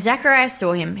 And when Zacharias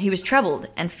saw him, he was troubled,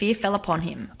 and fear fell upon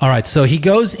him. All right, so he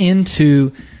goes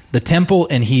into the temple,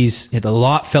 and the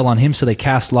lot fell on him, so they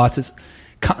cast lots.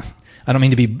 I don't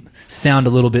mean to sound a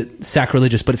little bit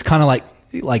sacrilegious, but it's kind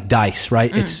of like dice,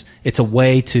 right? It's a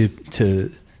way to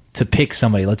pick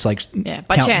somebody. Let's by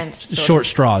count chance, short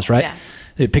straws, right? Yeah.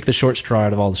 They pick the short straw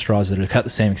out of all the straws that are cut the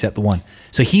same except the one.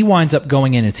 So he winds up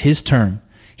going in. It's his turn.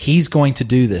 He's going to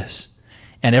do this.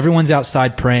 And everyone's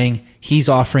outside praying. He's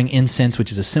offering incense,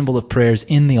 which is a symbol of prayers,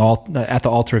 at the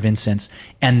altar of incense,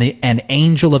 and an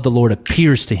angel of the Lord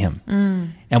appears to him.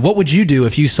 And what would you do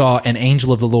if you saw an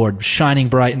angel of the Lord shining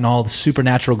bright in all the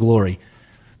supernatural glory?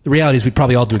 The reality is we'd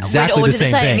probably all do exactly the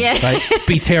same thing, yeah. right?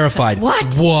 Be terrified.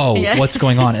 What? Whoa, Yeah. what's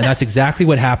going on? And that's exactly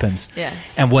what happens. Yeah.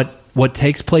 And what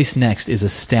takes place next is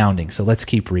astounding. So let's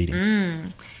keep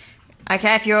reading.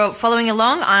 Okay, if you're following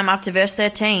along, I'm up to verse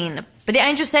 13. But the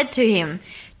angel said to him,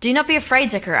 "Do not be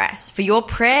afraid, Zacharias, for your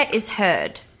prayer is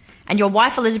heard. And your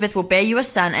wife Elizabeth will bear you a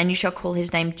son, and you shall call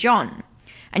his name John.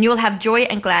 And you will have joy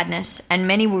and gladness, and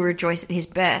many will rejoice at his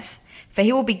birth. For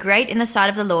he will be great in the sight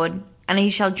of the Lord, and he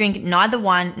shall drink neither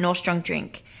wine nor strong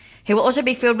drink. He will also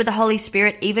be filled with the Holy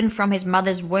Spirit even from his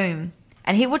mother's womb.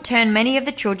 And he will turn many of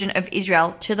the children of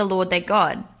Israel to the Lord their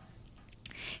God.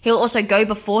 He will also go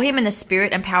before him in the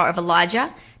spirit and power of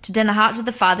Elijah, to turn the hearts of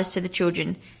the fathers to the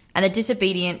children, and the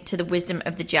disobedient to the wisdom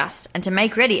of the just, and to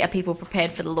make ready a people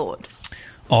prepared for the Lord."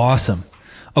 Awesome.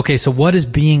 Okay, so what is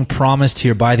being promised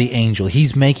here by the angel?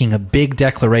 He's making a big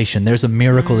declaration. There's a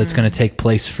miracle that's going to take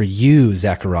place for you,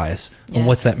 Zacharias. Yeah. Well,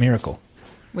 what's that miracle?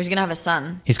 He's going to have a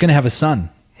son He's going to have a son.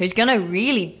 who's going to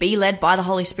really be led by the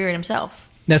Holy Spirit himself.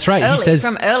 That's right. Early, He says,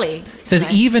 from early. says you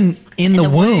know. even in the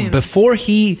womb, womb. before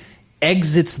he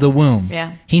exits the womb,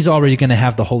 Yeah. he's already going to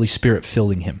have the Holy Spirit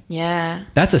filling him. Yeah.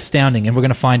 That's astounding, and we're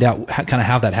going to find out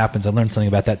how that happens. I learned something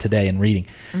about that today in reading.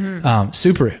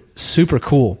 Super, super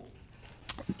cool.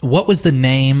 What was the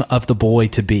name of the boy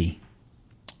to be?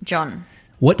 John.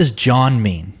 What does John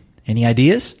mean? Any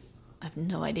ideas? I have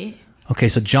no idea. Okay,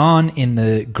 so John in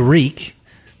the Greek,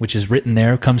 which is written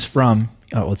there, comes from,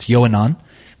 it's Yohanan,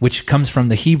 which comes from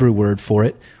the Hebrew word for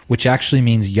it, which actually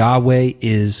means Yahweh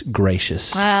is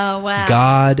gracious. Oh, wow.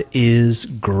 God is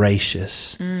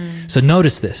gracious. So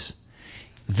notice this.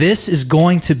 This is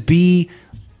going to be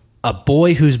a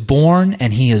boy who's born,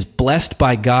 and he is blessed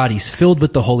by God. He's filled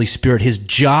with the Holy Spirit. His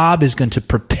job is going to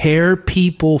prepare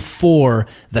people for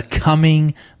the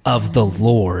coming of the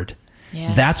Lord.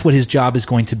 Yeah. That's what his job is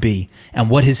going to be. And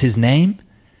what is his name?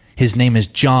 His name is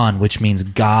John, which means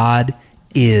God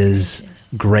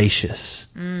is gracious.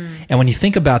 And when you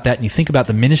think about that, and you think about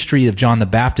the ministry of John the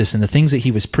Baptist and the things that he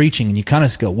was preaching, and you kind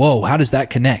of go, whoa, how does that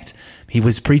connect? He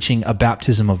was preaching a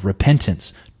baptism of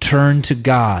repentance. Turn to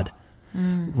God.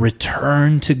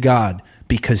 Return to God,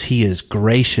 because he is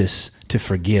gracious to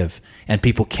forgive. And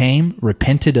people came,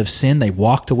 repented of sin. They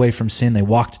walked away from sin. They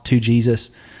walked to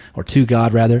Jesus, or to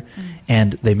God rather,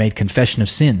 and they made confession of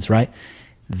sins, right?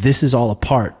 This is all a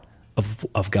part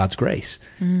of God's grace,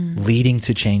 leading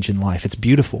to change in life. It's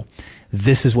beautiful.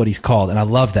 This is what he's called, and I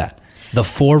love that. The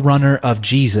forerunner of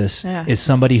Jesus is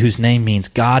somebody whose name means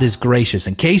God is gracious.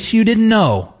 In case you didn't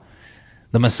know,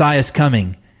 the Messiah is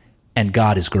coming, and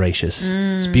God is gracious.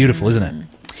 It's beautiful, isn't it?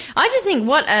 I just think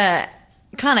what a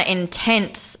kind of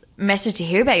intense message to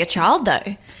hear about your child,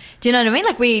 though. Do you know what I mean?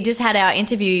 Like, we just had our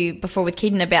interview before with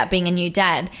Keaton about being a new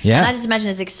dad. Yeah. And I just imagine,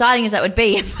 as exciting as that would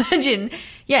be, imagine,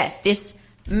 this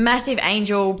massive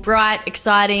angel, bright,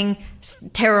 exciting,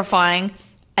 terrifying.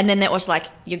 And then that was like,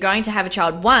 you're going to have a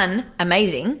child. One,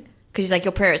 amazing, because he's like,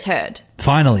 your prayer is heard.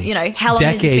 Finally. You know, how long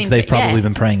has this decades been- they've probably yeah.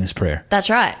 been praying this prayer. That's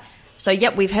right. So,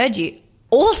 yep, we've heard you.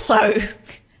 Also,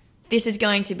 this son is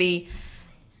going to be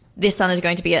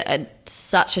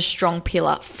such a strong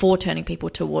pillar for turning people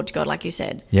towards God, like you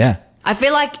said. Yeah. I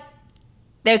feel like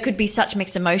there could be such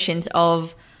mixed emotions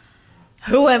of,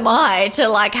 who am I to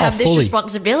have this fully.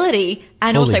 responsibility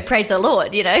and Fully. also pray to the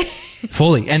Lord, you know?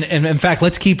 Fully. And in fact,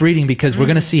 let's keep reading, because we're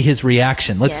going to see his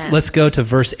reaction. Let's go to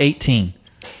verse 18.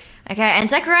 Okay, and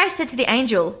Zacharias said to the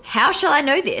angel, "How shall I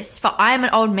know this? For I am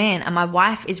an old man, and my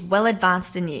wife is well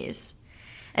advanced in years."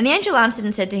 And the angel answered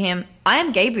and said to him, "I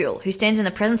am Gabriel, who stands in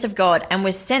the presence of God, and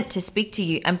was sent to speak to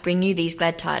you and bring you these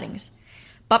glad tidings.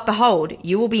 But behold,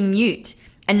 you will be mute,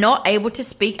 and not able to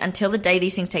speak until the day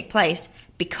these things take place,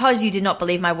 because you did not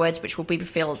believe my words, which will be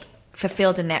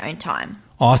fulfilled in their own time."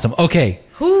 Awesome. Okay.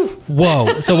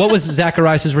 Whoa. So what was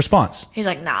Zacharias' response? He's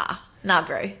like, nah,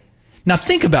 bro. Now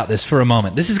think about this for a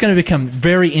moment. This is going to become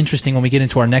very interesting when we get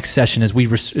into our next session as we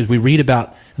read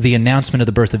about the announcement of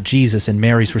the birth of Jesus and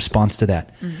Mary's response to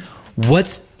that.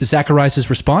 What's Zacharias'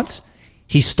 response?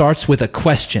 He starts with a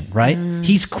question, right?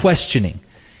 He's questioning.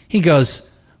 He goes,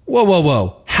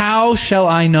 whoa. How shall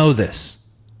I know this?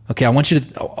 Okay, I want you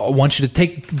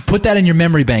to put that in your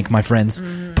memory bank, my friends.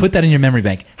 Put that in your memory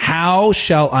bank. How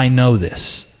shall I know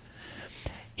this?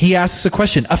 He asks a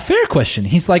question, a fair question.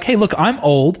 He's like, hey, look, I'm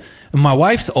old and my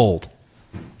wife's old.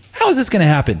 How is this going to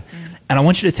happen? And I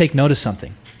want you to take notice of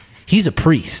something. He's a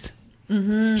priest.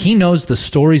 He knows the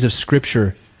stories of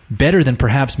Scripture better than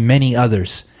perhaps many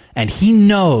others. and he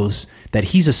knows that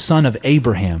he's a son of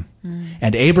Abraham.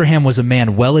 And Abraham was a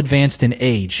man well advanced in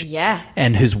age. Yeah.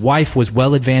 And his wife was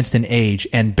well advanced in age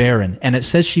and barren. And it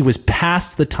says she was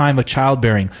past the time of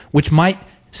childbearing, which might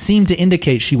seem to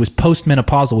indicate she was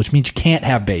postmenopausal, which means you can't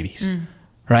have babies,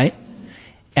 right?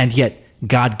 And yet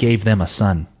God gave them a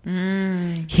son.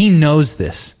 He knows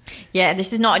this. Yeah,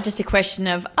 this is not just a question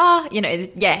of,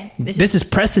 This is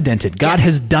precedented. God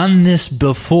has done this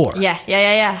before. Yeah.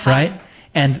 Right?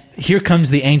 And here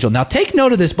comes the angel. Now take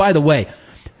note of this, by the way.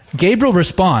 Gabriel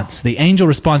responds, the angel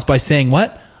responds by saying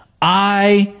what?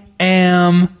 I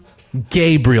am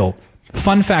Gabriel.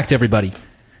 Fun fact, everybody.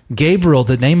 Gabriel,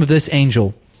 the name of this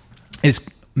angel, is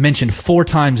mentioned 4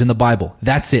 times in the Bible.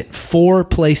 That's it. 4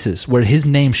 places where his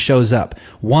name shows up.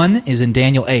 1 is in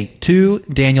Daniel 8, 2,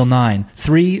 Daniel 9,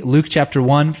 3, Luke chapter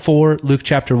 1, 4, Luke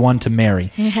chapter 1 to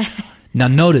Mary. Now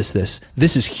notice this.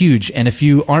 This is huge. And if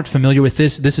you aren't familiar with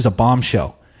this, this is a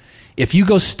bombshell. If you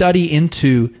go study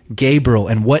into Gabriel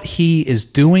and what he is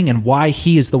doing and why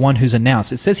he is the one who's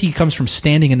announced, it says he comes from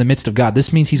standing in the midst of God.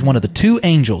 This means he's one of the 2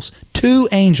 angels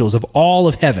of all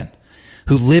of heaven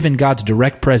who live in God's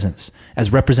direct presence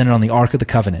as represented on the Ark of the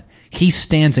Covenant. He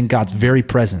stands in God's very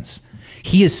presence.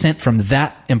 He is sent from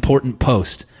that important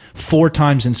post 4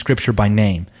 times in Scripture by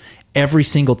name. Every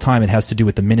single time it has to do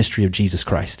with the ministry of Jesus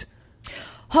Christ.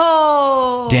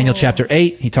 Oh. Daniel chapter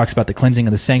 8, he talks about the cleansing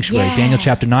of the sanctuary. Yeah. Daniel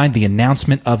chapter 9, the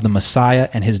announcement of the Messiah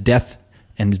and his death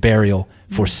and burial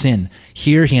for sin.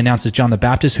 Here he announces John the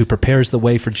Baptist, who prepares the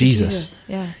way for Jesus.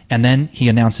 Yeah. And then he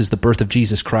announces the birth of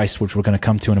Jesus Christ, which we're going to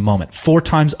come to in a moment. 4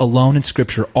 times alone in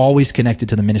Scripture, always connected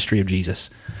to the ministry of Jesus.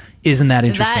 Isn't that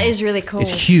interesting? That is really cool.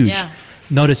 It's huge. Yeah.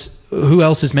 Notice who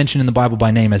else is mentioned in the Bible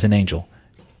by name as an angel.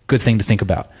 Good thing to think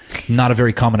about. Not a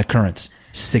very common occurrence.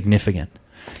 Significant.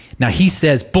 Now he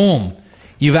says, boom,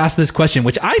 you've asked this question,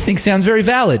 which I think sounds very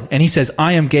valid. And he says,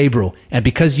 I am Gabriel. And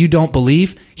because you don't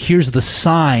believe, here's the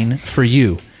sign for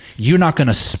you. You're not going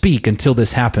to speak until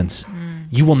this happens.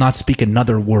 You will not speak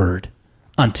another word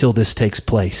until this takes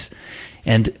place.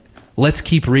 And let's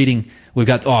keep reading. We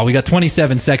got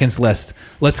 27 seconds left.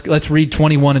 Let's read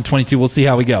 21 and 22. We'll see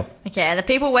how we go. Okay, and the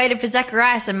people waited for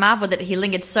Zacharias and marveled that he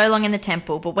lingered so long in the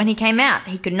temple. But when he came out,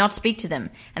 he could not speak to them.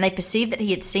 And they perceived that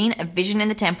he had seen a vision in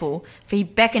the temple, for he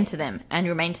beckoned to them and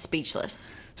remained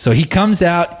speechless. So he comes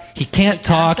out, he can't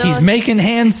talk, he's making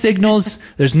hand signals.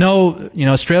 There's no,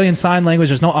 Australian Sign Language,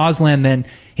 there's no Auslan then.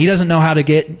 He doesn't know how to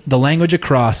get the language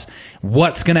across.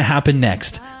 What's going to happen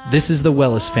next? This is the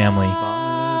Wellis family.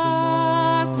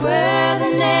 Where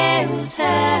the nails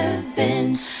have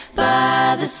been,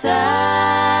 by the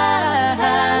sign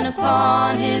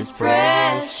upon his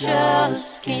precious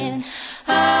skin,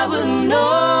 I will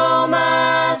know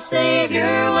my Savior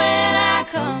when I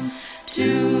come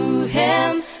to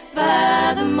him,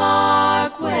 by the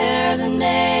mark where the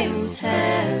nails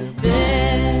have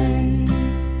been.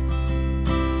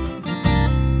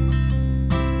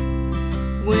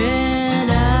 When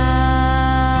I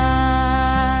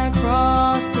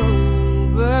cross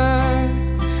over,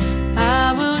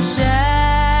 I will shout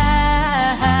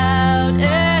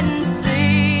and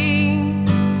sing.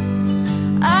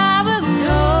 I will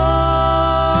know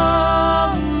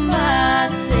my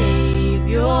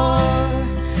Savior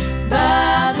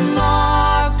by the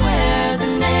mark where the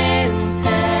nails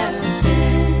have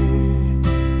been.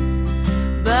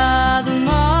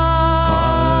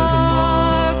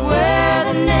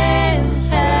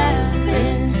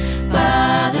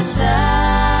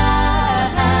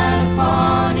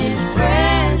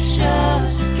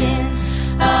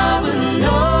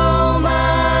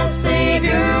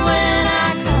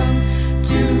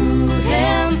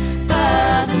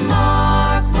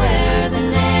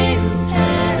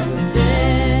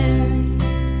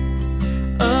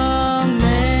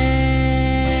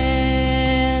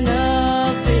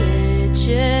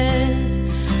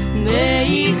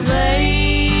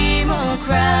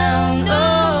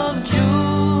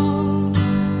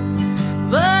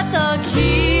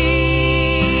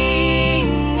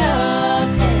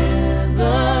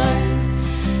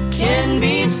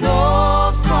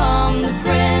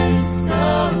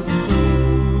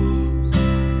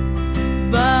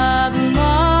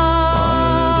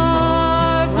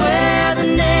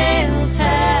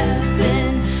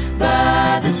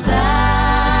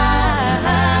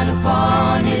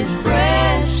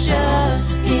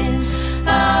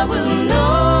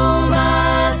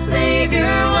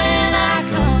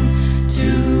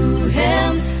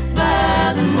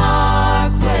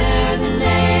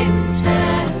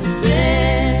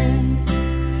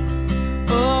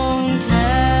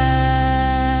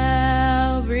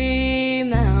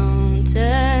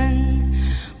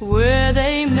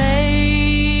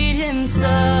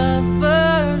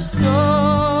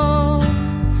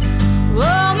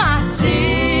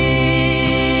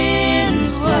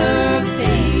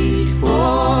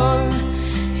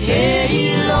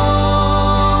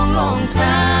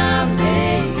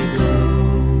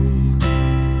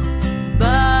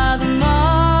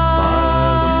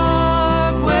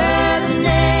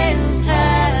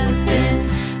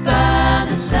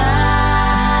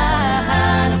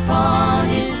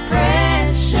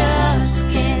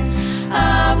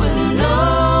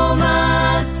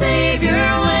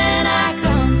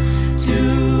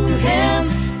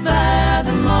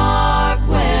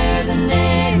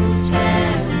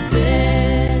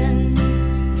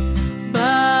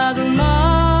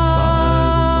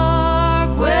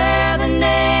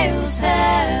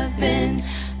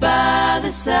 by the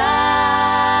sign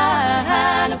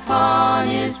upon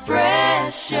his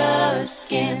precious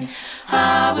skin.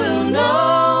 I will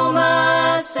know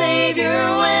my Savior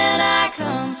when I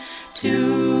come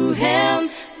to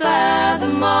him by the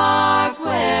mark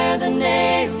where the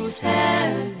nails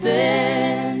have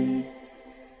been.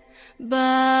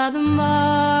 By the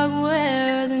mark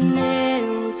where the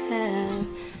nails have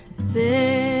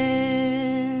been.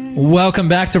 Welcome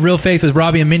back to Real Faith with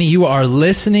Robbie and Minnie. You are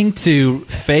listening to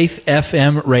Faith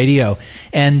FM Radio.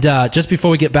 And just before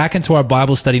we get back into our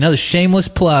Bible study, another shameless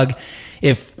plug.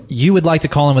 If you would like to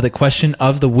call in with a question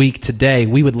of the week today,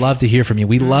 we would love to hear from you.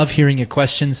 We love hearing your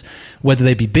questions, whether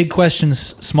they be big questions,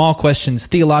 small questions,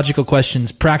 theological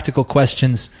questions, practical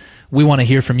questions. We want to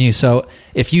hear from you. So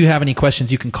if you have any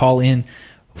questions, you can call in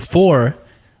for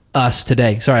us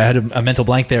today. Sorry, I had a mental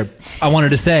blank there. I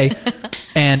wanted to say,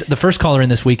 and the first caller in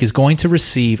this week is going to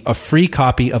receive a free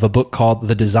copy of a book called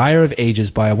The Desire of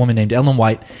Ages by a woman named Ellen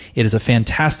White. It is a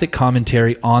fantastic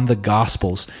commentary on the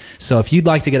Gospels. So if you'd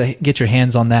like to get your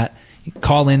hands on that,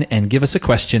 call in and give us a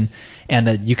question, and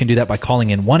that you can do that by calling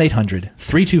in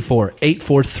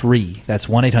 1-800-324-843. That's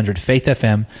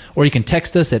 1-800-FAITH-FM, or you can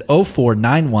text us at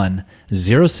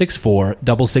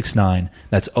 0491-064-669.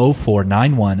 That's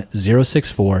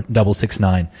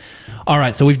 0491-064-669. All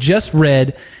right, so we've just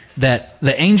read that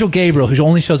the angel Gabriel, who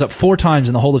only shows up 4 times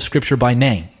in the whole of Scripture by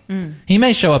name, he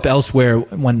may show up elsewhere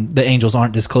when the angels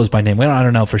aren't disclosed by name. I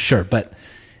don't know for sure, but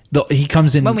he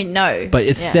comes in when we know. But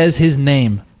it says his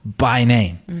name by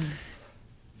name.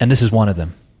 And this is one of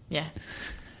them. Yeah.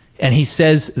 And he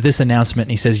says this announcement,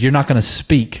 and he says, you're not going to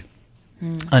speak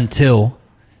until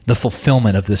the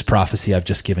fulfillment of this prophecy I've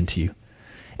just given to you.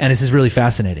 And this is really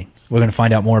fascinating. We're going to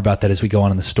find out more about that as we go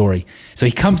on in the story. So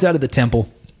he comes out of the temple,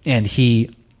 and he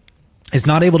is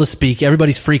not able to speak.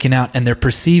 Everybody's freaking out, and they're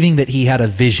perceiving that he had a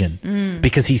vision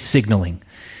because he's signaling.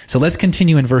 So let's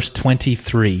continue in verse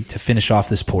 23 to finish off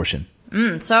this portion.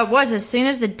 So it was as soon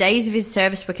as the days of his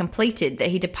service were completed that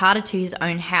he departed to his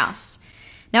own house.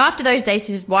 Now after those days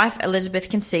his wife Elizabeth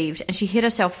conceived, and she hid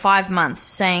herself 5 months,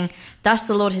 saying, Thus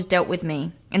the Lord has dealt with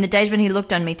me, in the days when he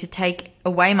looked on me to take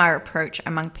away my reproach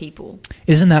among people.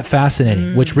 Isn't that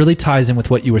fascinating? Which really ties in with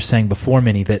what you were saying before,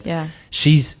 Minnie, that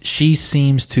she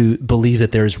seems to believe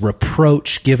that there is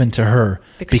reproach given to her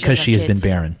because she has been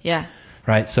barren. Yeah.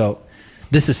 Right? So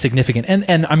this is significant.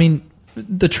 And I mean,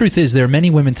 the truth is there are many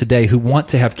women today who want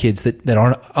to have kids that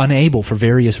are unable for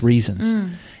various reasons.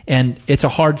 And it's a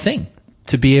hard thing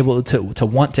to be able to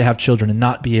want to have children and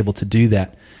not be able to do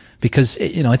that, because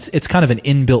it's kind of an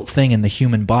inbuilt thing in the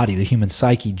human body, the human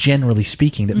psyche, generally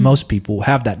speaking, that most people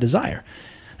have that desire.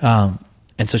 And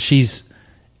so she's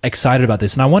excited about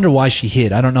this. And I wonder why she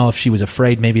hid. I don't know if she was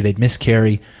afraid maybe they'd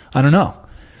miscarry. I don't know.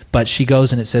 But she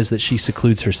goes, and it says that she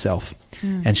secludes herself.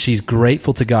 And she's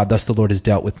grateful to God. Thus the Lord has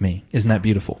dealt with me. Isn't that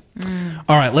beautiful?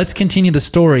 All right, let's continue the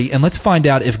story, and let's find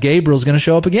out if Gabriel's going to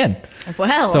show up again.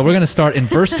 Well. So we're going to start in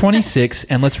verse 26,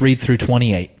 and let's read through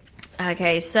 28.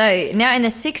 Okay, so now in the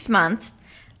 6th month,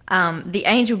 the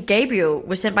angel Gabriel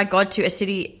was sent by God to a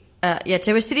city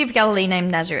of Galilee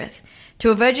named Nazareth, to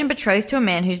a virgin betrothed to a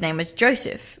man whose name was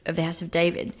Joseph, of the house of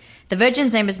David. The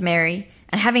virgin's name was Mary.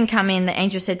 And having come in, the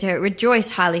angel said to her, Rejoice,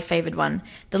 highly favored one.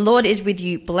 The Lord is with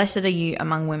you. Blessed are you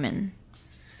among women.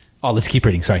 Oh, let's keep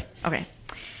reading. Sorry. Okay.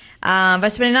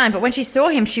 Verse 29. But when she saw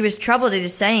him, she was troubled at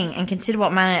his saying, and considered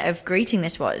what manner of greeting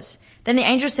this was. Then the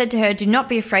angel said to her, Do not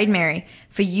be afraid, Mary,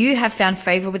 for you have found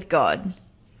favor with God.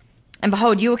 And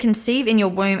behold, you will conceive in your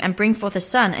womb and bring forth a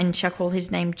son, and shall call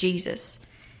his name Jesus.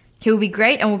 He will be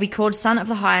great and will be called Son of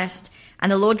the Highest.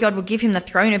 And the Lord God will give him the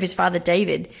throne of his father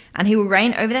David, and he will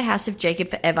reign over the house of Jacob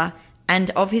forever,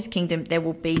 and of his kingdom there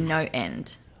will be no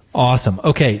end. Awesome.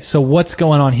 Okay, so what's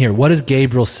going on here? What does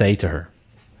Gabriel say to her?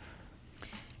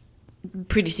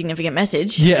 Pretty significant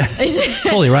message. Yeah,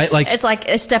 fully, right? It's like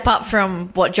a step up from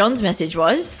what John's message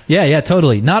was. Yeah,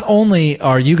 totally. Not only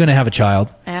are you going to have a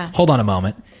child, Yeah. Hold on a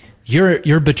moment.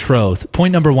 You're betrothed.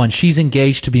 Point number 1, she's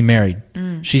engaged to be married.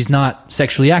 She's not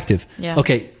sexually active. Yeah.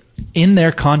 Okay. In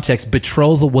their context,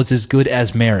 betrothal was as good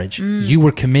as marriage. You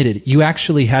were committed. You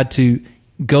actually had to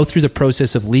go through the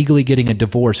process of legally getting a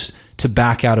divorce to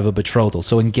back out of a betrothal.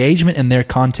 So engagement in their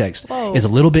context is a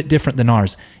little bit different than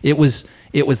ours. It was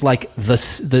like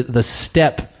the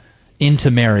step into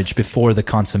marriage before the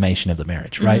consummation of the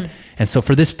marriage, right? And so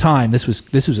for this time, this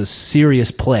was a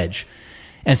serious pledge.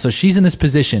 And so she's in this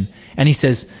position, and he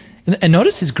says, and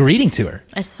notice his greeting to her.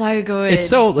 It's so good. It's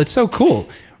so cool.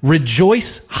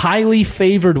 Rejoice, highly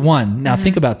favored one. Now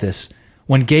think about this.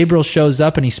 When Gabriel shows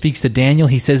up and he speaks to Daniel,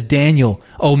 he says, Daniel,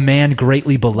 oh man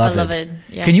greatly beloved. Beloved,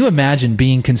 yeah. Can you imagine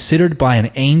being considered by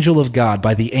an angel of God,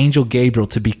 by the angel Gabriel,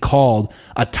 to be called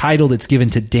a title that's given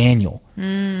to Daniel?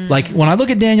 Like when I look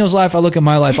at Daniel's life, I look at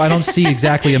my life, I don't see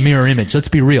exactly a mirror image. Let's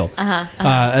be real.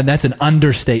 And that's an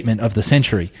understatement of the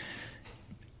century.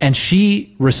 And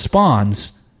she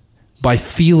responds by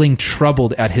feeling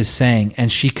troubled at his saying, and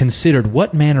she considered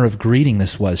what manner of greeting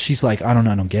this was. She's like, I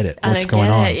don't get it. What's going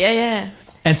on? Yeah.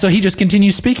 And so he just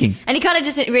continues speaking. And he kind of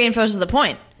just reinforces the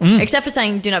point, except for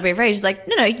saying, do not be afraid. He's like,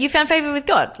 no, you found favor with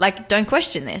God. Like, don't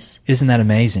question this. Isn't that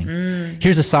amazing?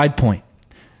 Here's a side point.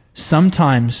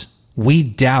 Sometimes we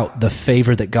doubt the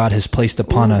favor that God has placed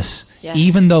upon us,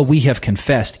 even though we have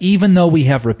confessed, even though we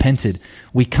have repented.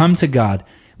 We come to God.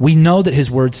 We know that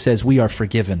his word says we are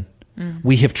forgiven.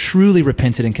 We have truly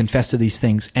repented and confessed to these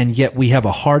things, and yet we have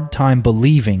a hard time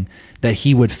believing that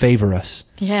he would favor us.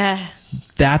 Yeah.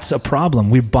 That's a problem.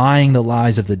 We're buying the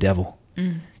lies of the devil.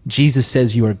 Jesus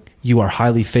says you are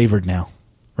highly favored now,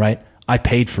 right? I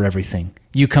paid for everything.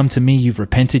 You come to me, you've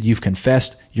repented, you've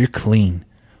confessed, you're clean.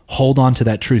 Hold on to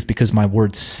that truth because my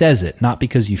word says it, not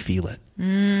because you feel it.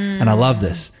 And I love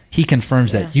this. He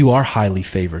confirms that you are highly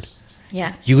favored.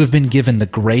 Yeah. You have been given the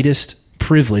greatest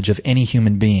privilege of any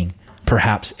human being,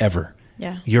 perhaps ever.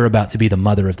 Yeah. You're about to be the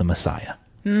mother of the Messiah.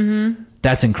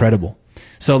 That's incredible.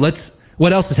 So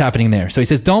what else is happening there? So he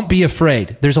says, don't be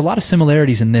afraid. There's a lot of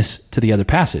similarities in this to the other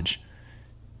passage,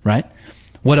 right?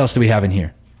 What else do we have in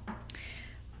here?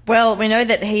 Well, we know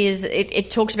that it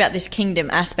talks about this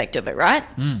kingdom aspect of it, right?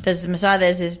 There's the Messiah,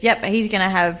 he's going to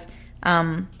have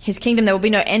his kingdom. There will be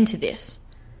no end to this.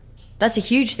 That's a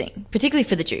huge thing, particularly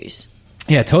for the Jews.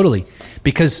 Yeah, totally.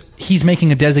 Because he's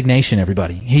making a designation,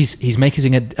 everybody. He's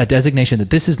making a designation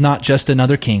that this is not just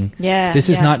another king. Yeah. This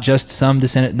is not just some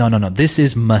descendant. No. This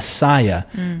is Messiah.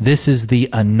 This is the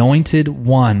anointed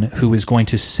one who is going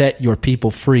to set your people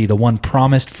free. The one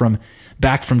promised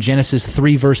back from Genesis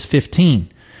 3 verse 15,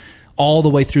 all the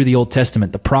way through the Old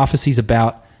Testament. The prophecies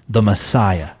about the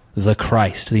Messiah, the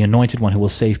Christ, the anointed one who will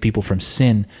save people from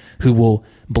sin, who will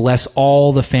bless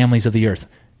all the families of the earth.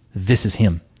 This is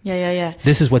him. Yeah.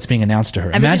 This is what's being announced to her.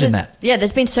 Imagine that. Yeah,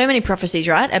 there's been so many prophecies,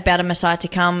 right, about a Messiah to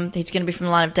come. He's going to be from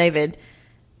the line of David.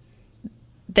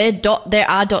 There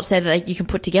are dots there that you can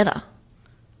put together.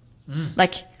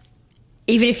 Like,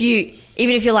 even if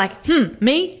you're like,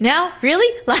 me now,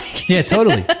 really? Like, yeah,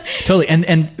 totally.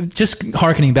 And just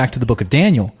hearkening back to the book of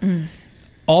Daniel,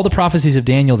 all the prophecies of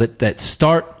Daniel that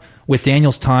start with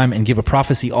Daniel's time and give a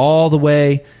prophecy all the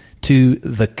way to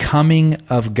the coming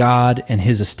of God and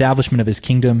his establishment of his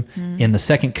kingdom in the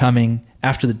second coming,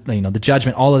 after the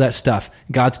judgment, all of that stuff,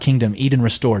 God's kingdom, Eden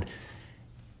restored.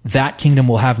 That kingdom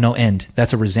will have no end.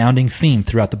 That's a resounding theme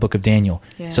throughout the book of Daniel.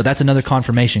 Yeah. So that's another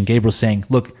confirmation. Gabriel's saying,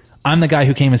 look, I'm the guy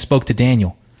who came and spoke to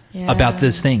Daniel about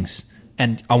these things.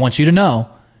 And I want you to know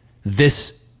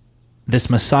this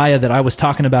Messiah that I was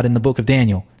talking about in the book of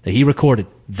Daniel, that he recorded,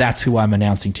 that's who I'm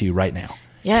announcing to you right now.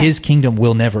 Yeah. His kingdom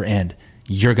will never end.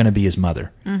 You're going to be his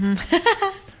mother.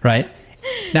 Right?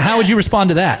 Now, how would you respond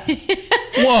to that?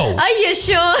 Whoa. Are you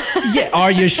sure? Yeah,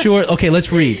 are you sure? Okay,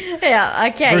 let's read.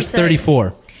 Yeah, okay. Verse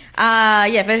 34.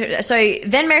 So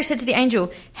then Mary said to the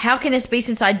angel, how can this be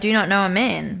since I do not know a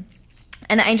man?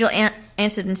 And the angel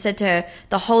answered and said to her,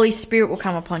 the Holy Spirit will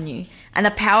come upon you, and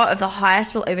the power of the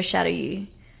highest will overshadow you.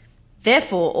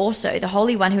 Therefore also the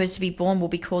Holy One who is to be born will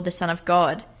be called the Son of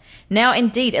God. Now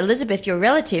indeed Elizabeth, your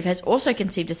relative, has also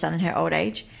conceived a son in her old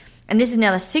age, and this is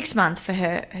now the 6th month for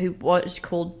her who was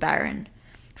called barren.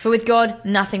 For with God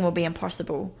nothing will be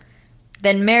impossible.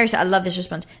 Then Mary said, I love this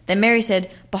response. Then Mary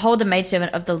said, behold the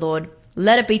maidservant of the Lord,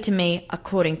 let it be to me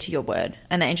according to your word.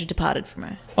 And the angel departed from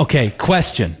her. Okay,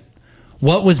 question.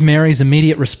 What was Mary's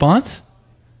immediate response?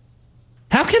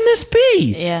 How can this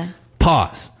be? Yeah.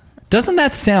 Pause. Doesn't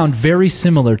that sound very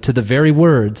similar to the very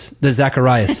words that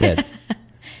Zacharias said?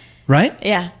 Right?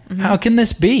 Yeah. How can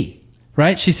this be?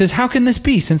 Right? She says, how can this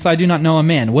be since I do not know a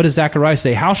man? What does Zacharias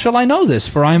say? How shall I know this?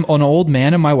 For I am an old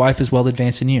man and my wife is well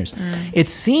advanced in years. It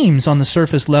seems on the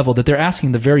surface level that they're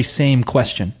asking the very same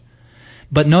question.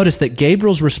 But notice that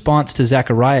Gabriel's response to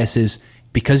Zacharias is,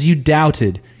 because you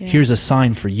doubted, here's a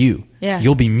sign for you. Yeah.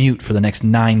 You'll be mute for the next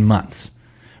 9 months.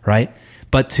 Right?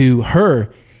 But to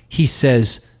her, he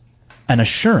says an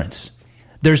assurance.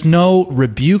 There's no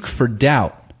rebuke for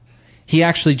doubt. He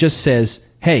actually just says,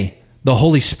 hey, the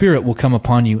Holy Spirit will come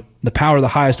upon you. The power of the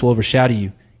highest will overshadow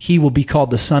you. he will be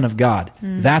called the Son of God.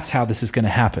 That's how this is going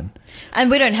to happen. And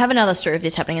we don't have another story of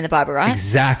this happening in the Bible, right?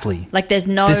 Exactly. Like there's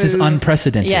no... This is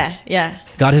unprecedented. Yeah.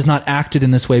 God has not acted in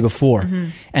this way before.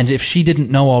 And if she didn't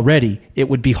know already, it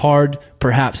would be hard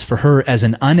perhaps for her as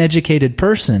an uneducated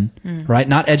person, right?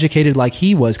 Not educated like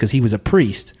he was because he was a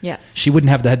priest. Yeah. She wouldn't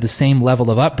have had the same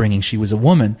level of upbringing. She was a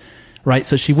woman, right?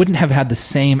 So she wouldn't have had the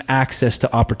same access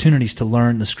to opportunities to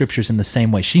learn the scriptures in the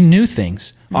same way. She knew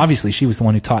things. Obviously, she was the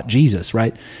one who taught Jesus,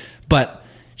 right? But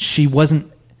she wasn't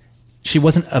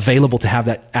available to have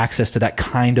that access to that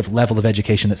kind of level of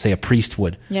education that, say, a priest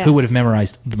would, who would have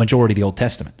memorized the majority of the Old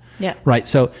Testament. Yeah. Right.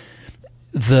 So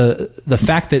the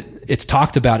fact that it's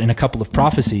talked about in a couple of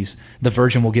prophecies, the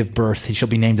virgin will give birth, he shall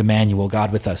be named Emmanuel,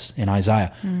 God with us, in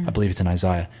Isaiah. I believe it's in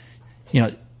Isaiah. You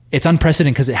know, it's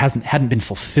unprecedented because it hadn't been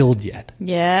fulfilled yet.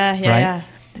 Yeah.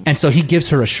 And so he gives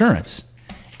her assurance.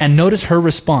 And notice her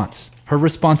response. Her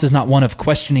response is not one of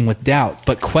questioning with doubt,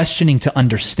 but questioning to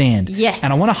understand. Yes.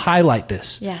 And I want to highlight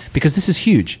this because this is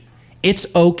huge.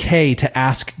 It's okay to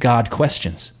ask God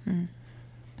questions.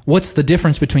 What's the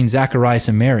difference between Zacharias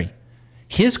and Mary?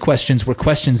 His questions were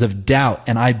questions of doubt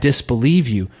and I disbelieve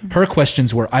you. Her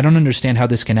questions were, I don't understand how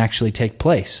this can actually take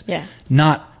place. Yeah.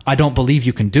 Not, I don't believe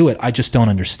you can do it. I just don't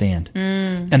understand.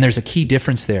 And there's a key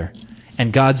difference there.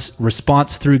 And God's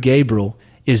response through Gabriel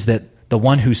is that the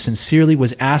one who sincerely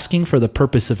was asking for the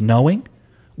purpose of knowing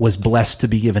was blessed to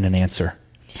be given an answer.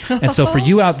 And so for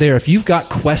you out there, if you've got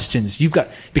questions,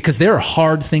 because there are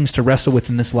hard things to wrestle with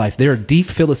in this life. There are deep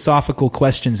philosophical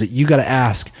questions that you got to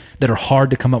ask that are hard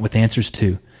to come up with answers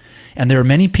to. And there are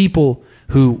many people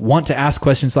who want to ask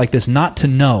questions like this, not to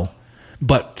know,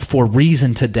 but for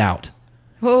reason to doubt.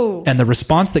 Whoa. And the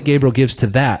response that Gabriel gives to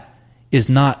that is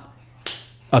not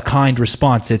a kind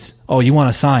response. It's, oh, you want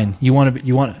a sign.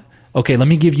 Okay, let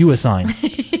me give you a sign,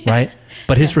 right?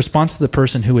 But his response to the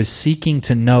person who is seeking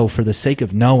to know for the sake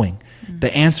of knowing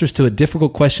the answers to a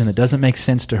difficult question that doesn't make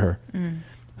sense to her,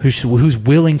 who's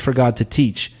willing for God to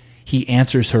teach, he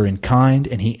answers her in kind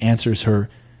and he answers her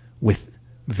with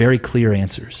very clear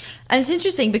answers. And it's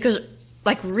interesting because,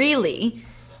 like, really,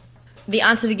 the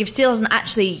answer to give still doesn't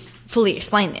actually fully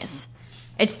explain this.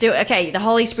 It's still, okay, the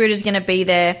Holy Spirit is going to be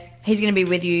there. He's going to be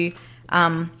with you.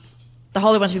 The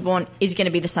Holy One to be born is going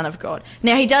to be the Son of God.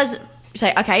 Now, he does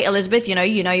say, okay, Elizabeth, you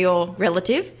know your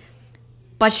relative.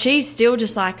 But she's still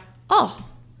just like, oh,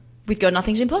 with God,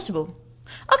 nothing's impossible.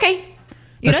 Okay.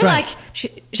 That's right. like,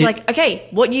 she's like, okay,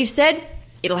 what you've said,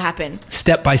 it'll happen.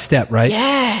 Step by step, right?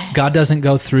 Yeah. God doesn't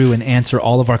go through and answer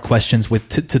all of our questions with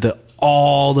to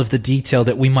all of the detail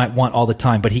that we might want all the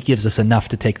time, but he gives us enough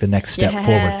to take the next step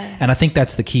forward. And I think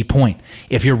that's the key point.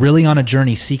 If you're really on a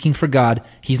journey seeking for God,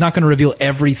 he's not going to reveal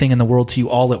everything in the world to you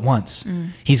all at once.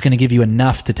 He's going to give you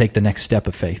enough to take the next step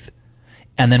of faith.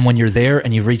 And then when you're there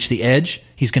and you've reached the edge,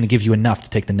 he's going to give you enough to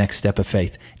take the next step of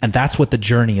faith. And that's what the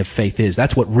journey of faith is.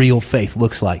 That's what real faith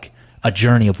looks like. A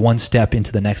journey of one step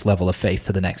into the next level of faith,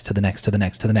 to the next, to the next, to the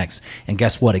next, to the next. And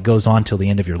guess what? It goes on till the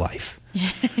end of your life.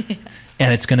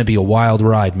 And it's going to be a wild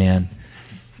ride, man.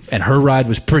 And her ride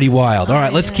was pretty wild. All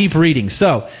right, let's keep reading.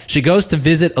 So she goes to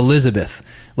visit Elizabeth.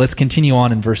 Let's continue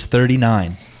on in verse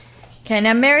 39. Okay,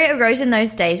 now Mary arose in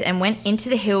those days and went into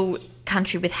the hill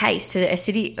country with haste to a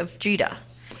city of Judah,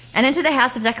 and entered the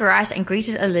house of Zacharias and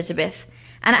greeted Elizabeth.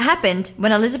 And it happened,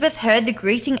 when Elizabeth heard the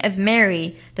greeting of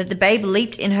Mary, that the babe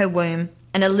leaped in her womb,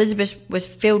 and Elizabeth was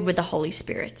filled with the Holy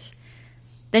Spirit.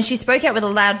 Then she spoke out with a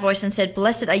loud voice and said,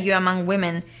 Blessed are you among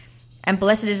women, and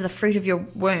blessed is the fruit of your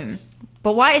womb.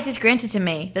 But why is this granted to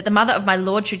me, that the mother of my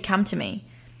Lord should come to me?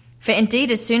 For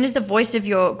indeed, as soon as the voice of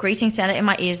your greeting sounded in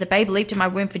my ears, the babe leaped in my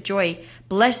womb for joy.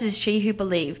 Blessed is she who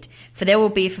believed, for there will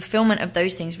be a fulfillment of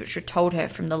those things which were told her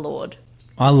from the Lord.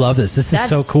 I love this. This is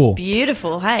so cool.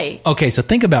 Beautiful, hey. Okay, so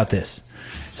think about this.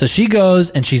 So she goes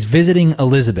and she's visiting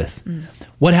Elizabeth.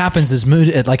 What happens is,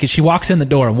 like, she walks in the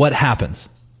door, and what happens?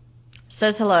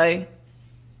 Says hello.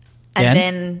 And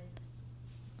then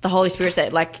the Holy Spirit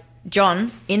said, like,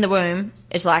 John in the womb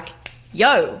is like,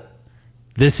 yo.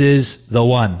 This is the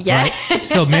one. Yeah. Right?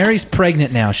 So Mary's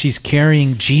pregnant now. She's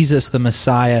carrying Jesus, the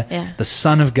Messiah, the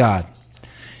Son of God.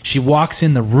 She walks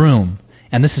in the room,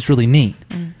 and this is really neat.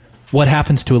 What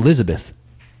happens to Elizabeth?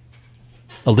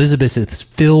 Elizabeth is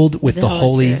filled with the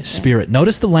Holy Spirit.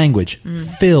 Notice the language,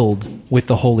 filled with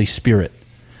the Holy Spirit.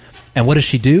 And what does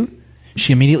she do?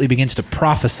 She immediately begins to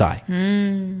prophesy.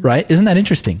 Right? Isn't that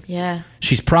interesting? Yeah.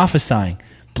 She's prophesying.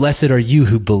 Blessed are you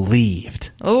who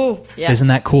believed. Oh, yeah. Isn't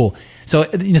that cool? So,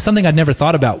 something I'd never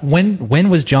thought about. When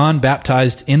was John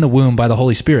baptized in the womb by the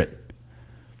Holy Spirit?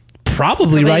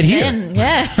 Probably right here.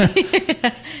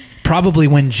 Yeah. Probably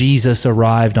when Jesus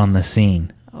arrived on the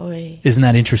scene. Oy. Isn't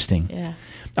that interesting? Yeah.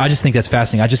 I just think that's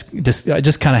fascinating. I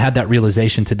just kind of had that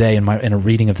realization today in a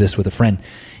reading of this with a friend.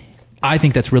 I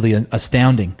think that's really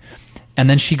astounding. And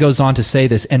then she goes on to say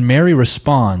this, and Mary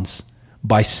responds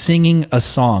by singing a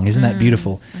song. Isn't that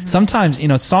beautiful? Mm-hmm. Sometimes,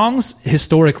 songs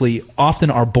historically often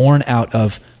are born out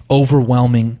of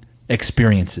overwhelming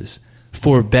experiences,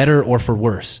 for better or for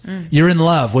worse. You're in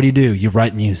love. What do? You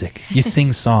write music. You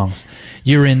sing songs.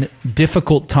 You're in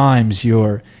difficult times.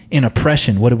 You're in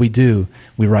oppression. What do?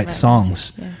 We write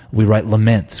songs. Yeah. We write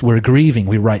laments. We're grieving.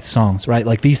 We write songs, right?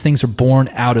 Like these things are born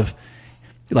out of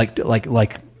like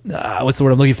what's the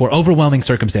word I'm looking for? Overwhelming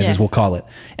circumstances, we'll call it.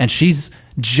 And she's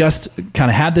just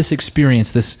kind of had this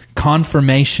experience, this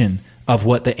confirmation of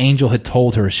what the angel had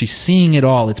told her. She's seeing it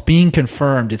all. It's being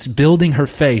confirmed. It's building her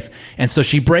faith. And so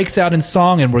she breaks out in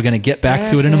song, and we're going to get back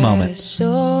to it in a moment.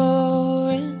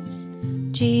 Assurance,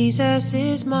 Jesus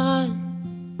is mine.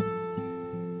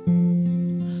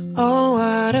 Oh,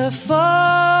 what a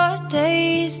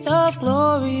foretaste of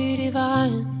glory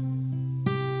divine.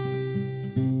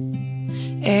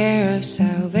 Heir of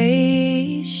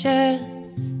salvation,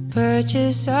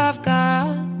 purchase of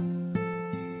God,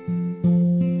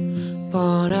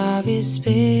 born of His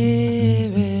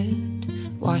Spirit,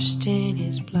 washed in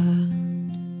His blood.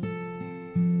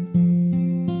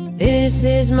 This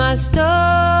is my story,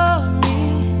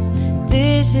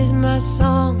 this is my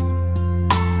song,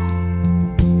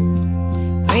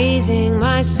 praising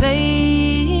my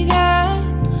Savior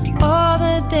all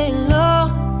the day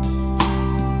long.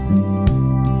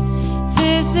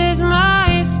 This is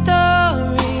my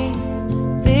story,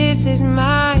 this is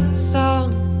my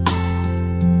song,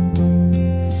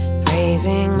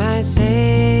 praising my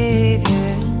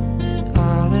Savior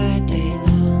all the day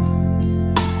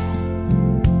long.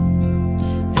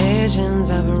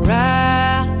 Visions of a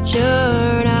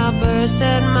rapture now burst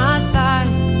at my side.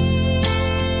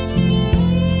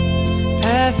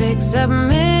 Perfect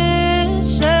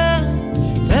submission,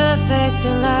 perfect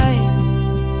delight.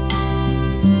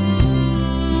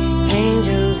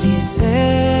 Angels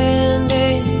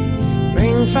descending,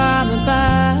 bring from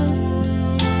above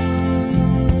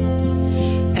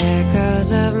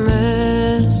echoes of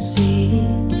mercy,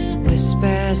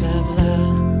 whispers of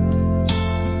love.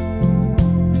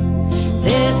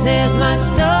 This is my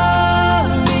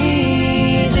story,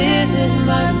 this is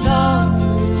my song,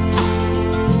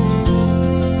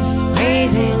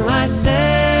 praising my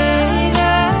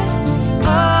Savior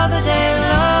all the day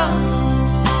long.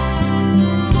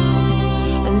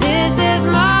 And this is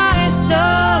my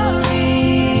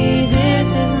story,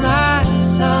 this is my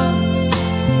song,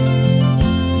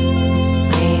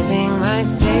 praising my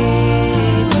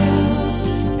Savior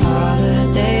all the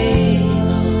day long.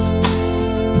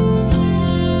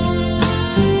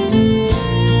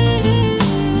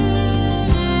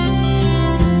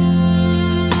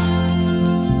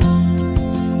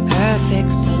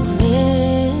 Perfect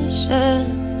submission,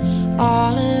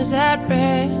 all is at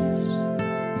rest.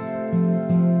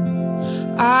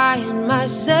 I and my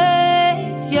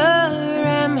Savior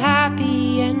am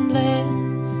happy and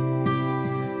blessed,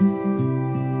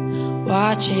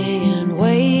 watching and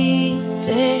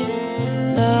waiting,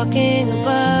 looking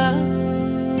above,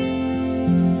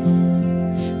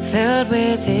 filled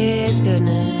with His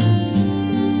goodness,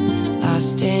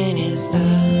 lost in His love.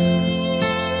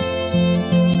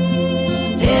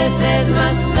 This is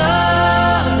my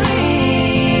story,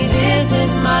 this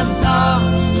is my song,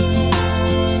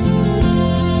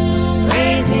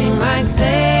 praising my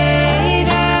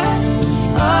Savior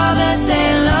all the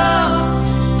day long.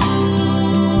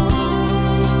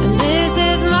 And this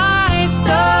is my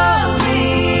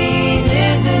story,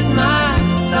 this is my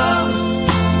song,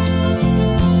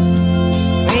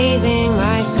 praising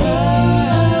my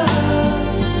Savior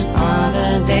all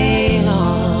the day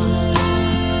long.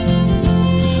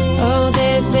 Oh,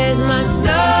 this is my story,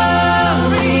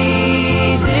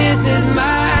 this is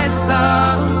my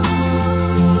song,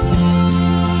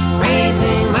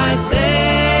 praising my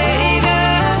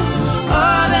Savior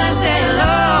all the day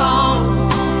long.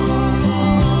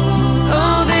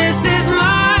 Oh, this is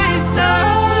my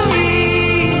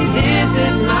story, this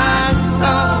is my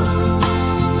song,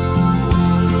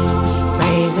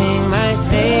 praising my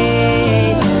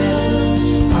Savior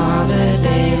all the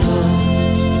day long,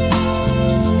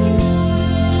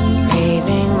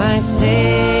 praising my Savior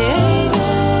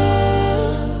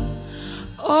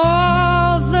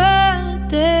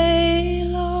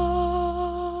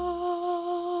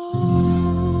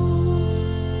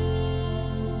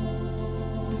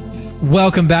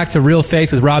Welcome back to Real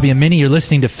Faith with Robbie and Minnie. You're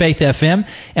listening to Faith FM,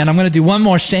 and I'm going to do one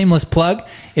more shameless plug.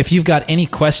 If you've got any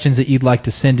questions that you'd like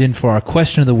to send in for our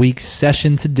Question of the Week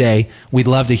session today, we'd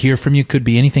love to hear from you. Could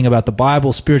be anything about the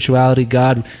Bible, spirituality,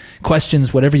 God,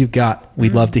 questions, whatever you've got.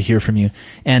 We'd love to hear from you.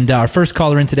 And our first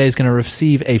caller in today is going to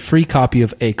receive a free copy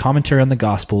of a commentary on the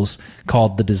Gospels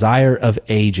called The Desire of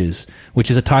Ages, which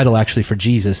is a title actually for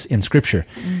Jesus in Scripture.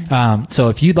 So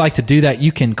if you'd like to do that,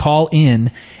 you can call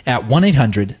in at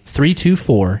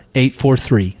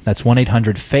 1-800-324-843. That's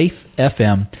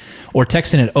 1-800-FAITH-FM. Or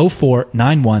text in at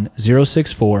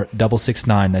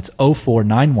 0491-064-669. That's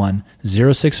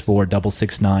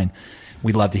 0491-064-669.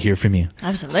 We'd love to hear from you.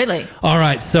 Absolutely. All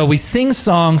right, so we sing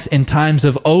songs in times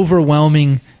of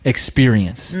overwhelming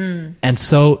experience. And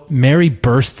so Mary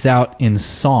bursts out in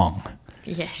song.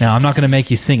 Yes. Now, I'm not going to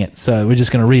make you sing it, so we're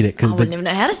just going to read it. I wouldn't even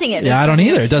know how to sing it. Yeah, I don't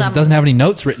either. It doesn't have any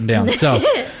notes written down. So,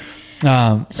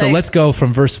 so let's go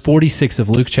from verse 46 of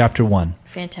Luke chapter 1.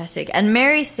 Fantastic. And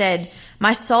Mary said,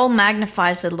 "My soul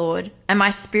magnifies the Lord, and my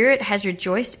spirit has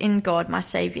rejoiced in God my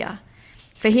Saviour.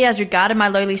 For he has regarded my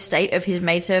lowly state of his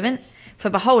maidservant. For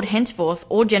behold, henceforth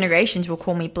all generations will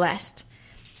call me blessed.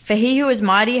 For he who is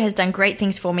mighty has done great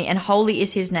things for me, and holy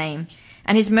is his name.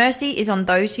 And his mercy is on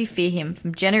those who fear him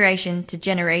from generation to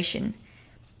generation.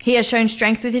 He has shown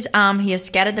strength with his arm. He has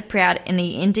scattered the proud in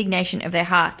the indignation of their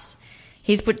hearts.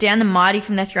 He has put down the mighty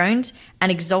from their thrones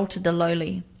and exalted the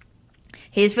lowly.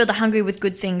 He has filled the hungry with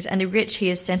good things, and the rich he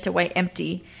has sent away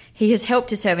empty. He has helped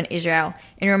his servant Israel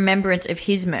in remembrance of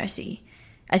his mercy,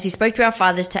 as he spoke to our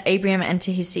fathers, to Abraham and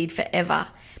to his seed forever."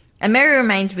 And Mary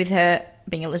remained with her,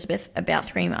 being Elizabeth, about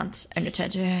 3 months and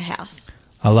returned to her house.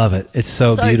 I love it. It's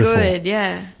so beautiful. So good,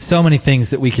 yeah. So many things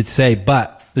that we could say,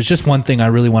 but there's just one thing I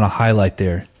really want to highlight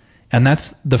there. And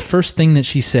that's the first thing that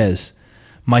she says.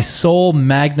 My soul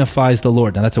magnifies the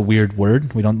Lord. Now, that's a weird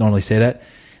word. We don't normally say that.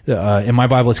 In my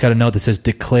Bible, it's got a note that says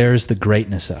declares the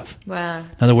greatness of. Wow. In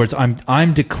other words,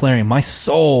 I'm declaring my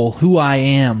soul, who I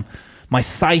am, my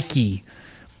psyche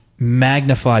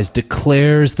magnifies,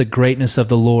 declares the greatness of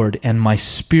the Lord, and my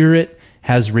spirit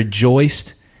has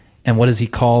rejoiced. And what does he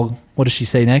call, what does she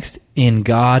say next? In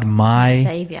God,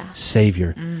 my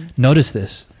Savior. Notice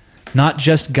this. Not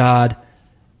just God,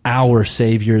 our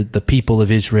Savior, the people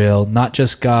of Israel, not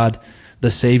just God,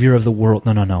 the Savior of the world.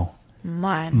 No.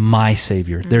 My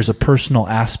Savior. There's a personal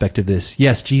aspect of this.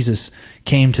 Yes, Jesus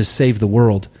came to save the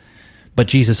world, but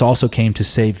Jesus also came to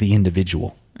save the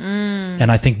individual.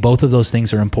 And I think both of those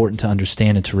things are important to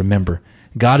understand and to remember.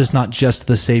 God is not just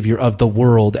the Savior of the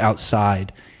world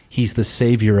outside. He's the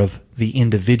Savior of the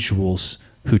individuals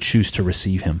who choose to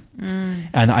receive him.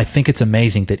 And I think it's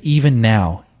amazing that even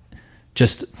now,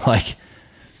 just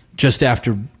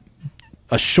after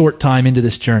a short time into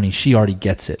this journey, she already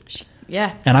gets it.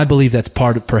 Yeah. And I believe that's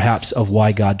part of perhaps of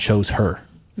why God chose her.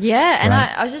 Yeah, and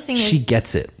right? I was just thinking... She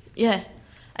gets it. Yeah.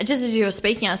 Just as you were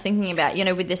speaking, I was thinking about,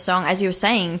 with this song, as you were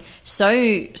saying,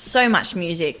 so much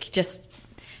music, just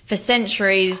for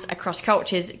centuries across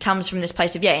cultures, it comes from this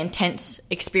place of, intense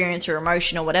experience or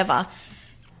emotion or whatever.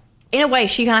 In a way,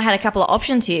 she kind of had a couple of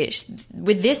options here.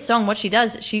 With this song, what she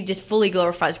does, she just fully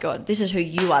glorifies God. This is who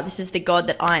you are. This is the God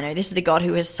that I know. This is the God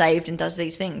who has saved and does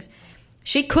these things.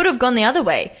 She could have gone the other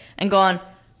way and gone,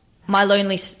 my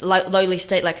lowly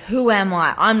state, like, who am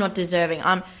I? I'm not deserving.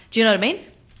 Do you know what I mean?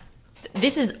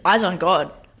 This is eyes on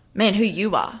God. Man, who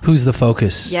you are. Who's the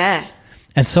focus? Yeah.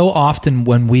 And so often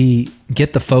when we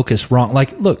get the focus wrong,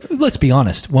 like, look, let's be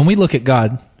honest. When we look at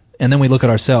God and then we look at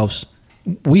ourselves,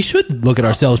 we should look at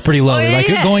ourselves pretty lowly,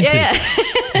 you're going to.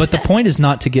 But the point is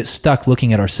not to get stuck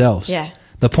looking at ourselves. Yeah.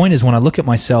 The point is when I look at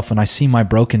myself and I see my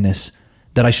brokenness,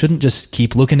 that I shouldn't just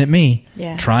keep looking at me,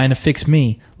 trying to fix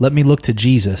me. Let me look to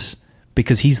Jesus,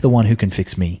 because he's the one who can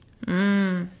fix me.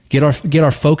 Get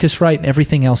our focus right, and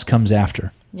everything else comes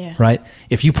after. Yeah. Right?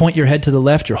 If you point your head to the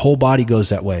left, your whole body goes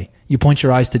that way. You point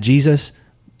your eyes to Jesus,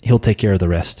 he'll take care of the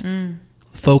rest.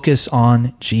 Focus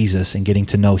on Jesus and getting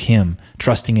to know him,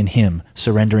 trusting in him,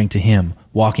 surrendering to him,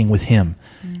 walking with him.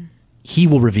 He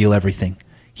will reveal everything.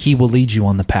 He will lead you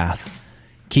on the path.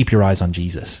 Keep your eyes on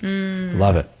Jesus.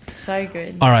 Love it. So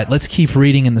good. All right, let's keep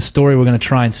reading in the story. We're going to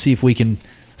try and see if we can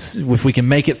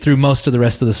make it through most of the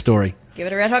rest of the story. Give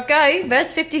it a red hot go.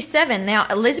 Verse 57. Now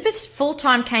Elizabeth's full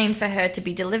time came for her to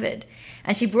be delivered,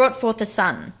 and she brought forth a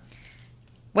son.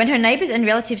 When her neighbors and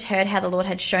relatives heard how the Lord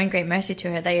had shown great mercy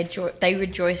to her, they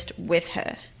rejoiced with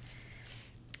her.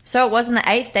 So it was on the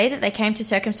 8th day that they came to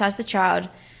circumcise the child,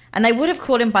 and they would have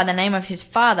called him by the name of his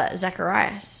father,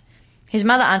 Zacharias. His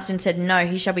mother answered and said, "No,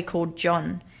 he shall be called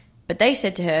John." But they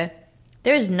said to her,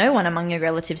 "There is no one among your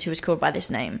relatives who is called by this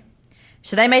name."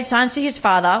 So they made signs to his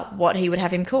father what he would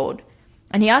have him called.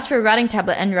 And he asked for a writing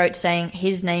tablet and wrote, saying,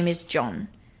 "His name is John."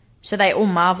 So they all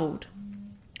marveled.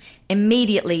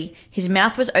 Immediately his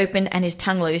mouth was opened and his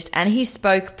tongue loosed, and he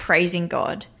spoke, praising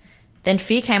God. Then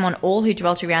fear came on all who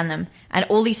dwelt around them, and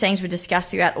all these sayings were discussed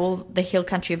throughout all the hill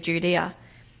country of Judea.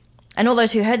 And all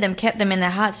those who heard them kept them in their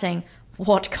hearts, saying,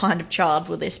 "What kind of child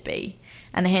will this be?"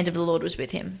 And the hand of the Lord was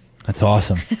with him. That's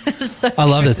awesome. So I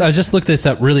love this. I just looked this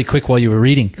up really quick while you were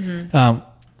reading.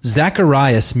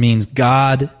 Zacharias means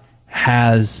God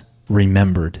has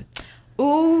remembered.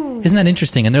 Ooh. Isn't that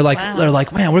interesting? And they're like,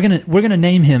 man, we're gonna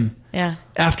name him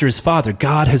after his father.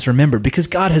 God has remembered, because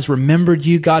God has remembered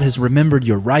you. God has remembered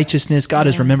your righteousness. God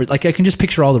has remembered. Like, I can just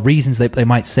picture all the reasons they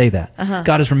might say that.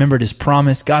 God has remembered his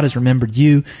promise. God has remembered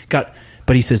you. God,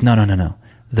 but he says, no.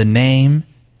 The name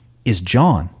is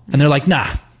John, and they're like, nah.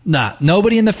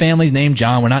 Nobody in the family's named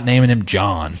John. We're not naming him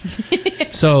John.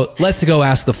 So let's go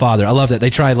ask the father. I love that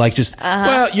they tried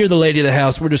well, you're the lady of the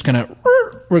house. We're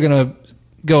gonna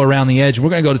go around the edge. We're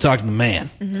going to go to talk to the man.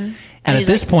 And at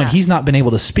this point, he's not been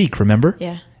able to speak, remember?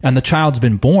 Yeah. And the child's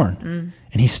been born,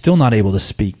 and he's still not able to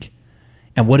speak.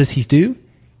 And what does he do?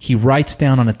 He writes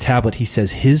down on a tablet, he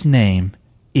says, his name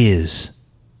is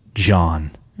John,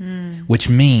 which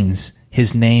means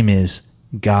his name is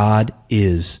God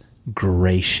is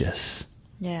gracious.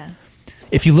 Yeah.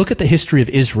 If you look at the history of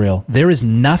Israel, there is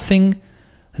nothing,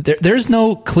 there's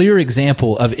no clear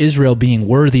example of Israel being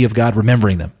worthy of God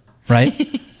remembering them. Right?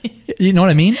 You know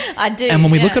what I mean? I do. And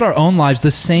when we look at our own lives,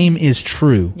 the same is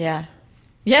true. Yeah.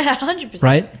 Yeah, 100%.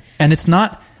 Right? And it's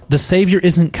not, the Savior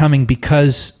isn't coming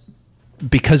because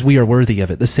we are worthy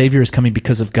of it. The Savior is coming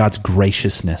because of God's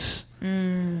graciousness.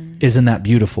 Isn't that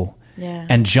beautiful? Yeah.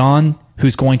 And John,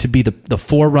 who's going to be the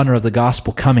forerunner of the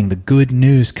gospel coming, the good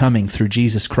news coming through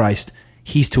Jesus Christ,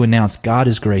 he's to announce God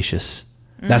is gracious.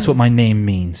 That's what my name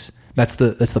means. That's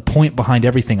the point behind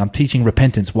everything. I'm teaching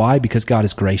repentance. Why? Because God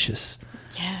is gracious.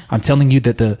 Yeah. I'm telling you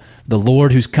that the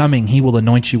Lord who's coming, he will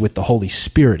anoint you with the Holy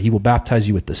Spirit. He will baptize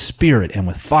you with the Spirit and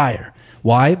with fire.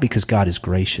 Why? Because God is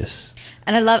gracious.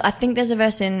 And I think there's a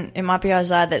verse it might be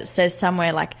Isaiah, that says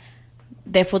somewhere like,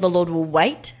 therefore the Lord will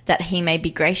wait that he may be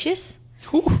gracious.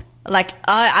 Ooh. Like,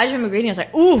 I just remember reading, I was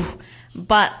like, ooh.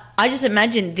 But I just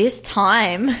imagine this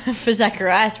time for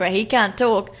Zacharias where he can't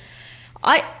talk.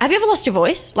 Have you ever lost your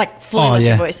voice? Like, fully lost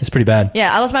your voice? It's pretty bad.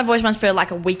 Yeah, I lost my voice once for like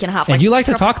a week and a half. And you like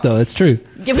to talk, though. It's true.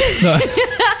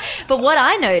 But what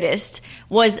I noticed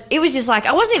was it was just like,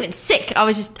 I wasn't even sick.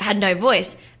 I had no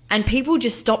voice. And people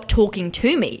just stopped talking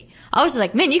to me. I was just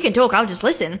like, man, you can talk. I'll just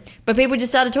listen. But people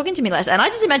just started talking to me less. And I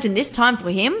just imagine this time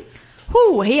for him,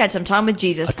 he had some time with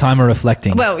Jesus. A time of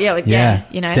reflecting. Well, yeah,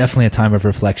 you know. Definitely a time of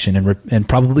reflection and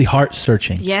probably heart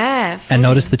searching. Yeah. And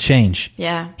notice the change.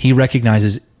 Yeah. He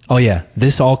recognizes, oh yeah,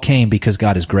 this all came because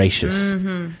God is gracious.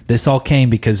 This all came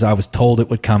because I was told it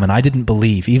would come and I didn't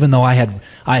believe, even though I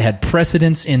had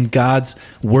precedence in God's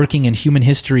working in human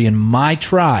history in my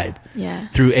tribe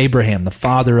through Abraham, the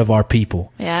father of our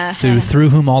people, through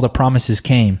whom all the promises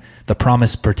came, the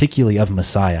promise particularly of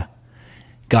Messiah.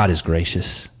 God is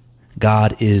gracious.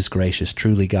 God is gracious.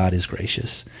 Truly, God is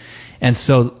gracious. And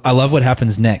so I love what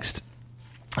happens next.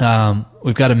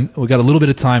 We've got a little bit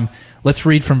of time. Let's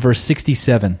read from verse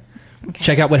 67. Okay.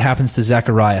 Check out what happens to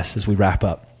Zacharias as we wrap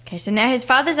up. Okay, so now his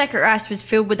father Zacharias was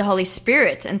filled with the Holy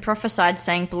Spirit and prophesied,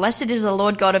 saying, "Blessed is the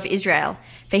Lord God of Israel,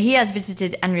 for he has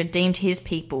visited and redeemed his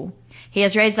people. He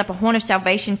has raised up a horn of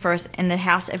salvation for us in the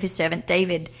house of his servant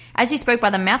David, as he spoke by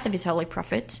the mouth of his holy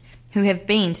prophets, who have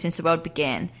been since the world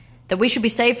began, that we should be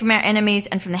saved from our enemies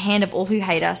and from the hand of all who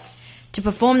hate us, to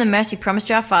perform the mercy promised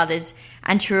to our fathers,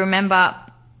 and to remember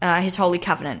his holy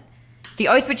covenant. The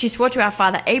oath which he swore to our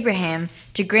father Abraham,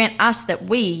 to grant us that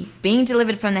we, being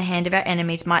delivered from the hand of our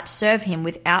enemies, might serve him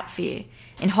without fear,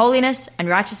 in holiness and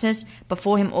righteousness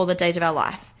before him all the days of our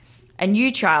life. And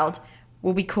you, child,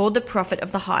 will be called the prophet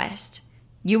of the highest.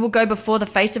 You will go before the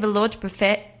face of the Lord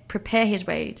to prepare his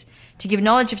ways, to give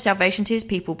knowledge of salvation to his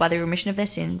people by the remission of their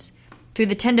sins, through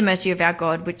the tender mercy of our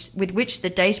God, with which the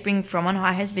day spring from on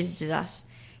high has visited us,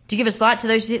 to give us light to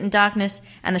those who sit in darkness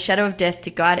and the shadow of death, to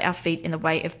guide our feet in the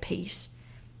way of peace.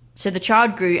 So the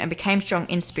child grew and became strong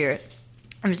in spirit,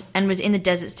 and was in the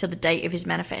deserts till the day of his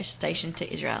manifestation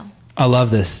to Israel." I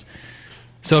love this.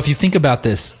 So if you think about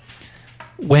this,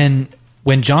 when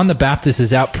John the Baptist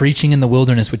is out preaching in the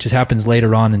wilderness, which happens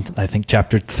later on in, I think,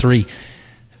 chapter 3,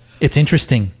 it's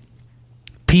interesting.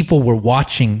 People were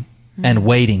watching and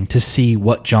waiting to see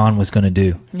what John was going to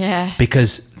do. Yeah.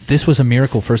 Because this was a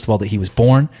miracle, first of all, that he was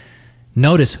born.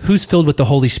 Notice who's filled with the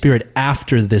Holy Spirit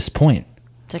after this point.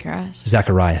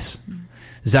 Zacharias.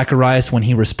 Zacharias, when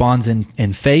he responds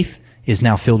in faith is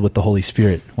now filled with the Holy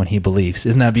Spirit when he believes.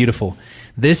 Isn't that beautiful?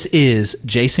 This is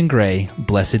Jason Gray,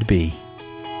 Blessed Be.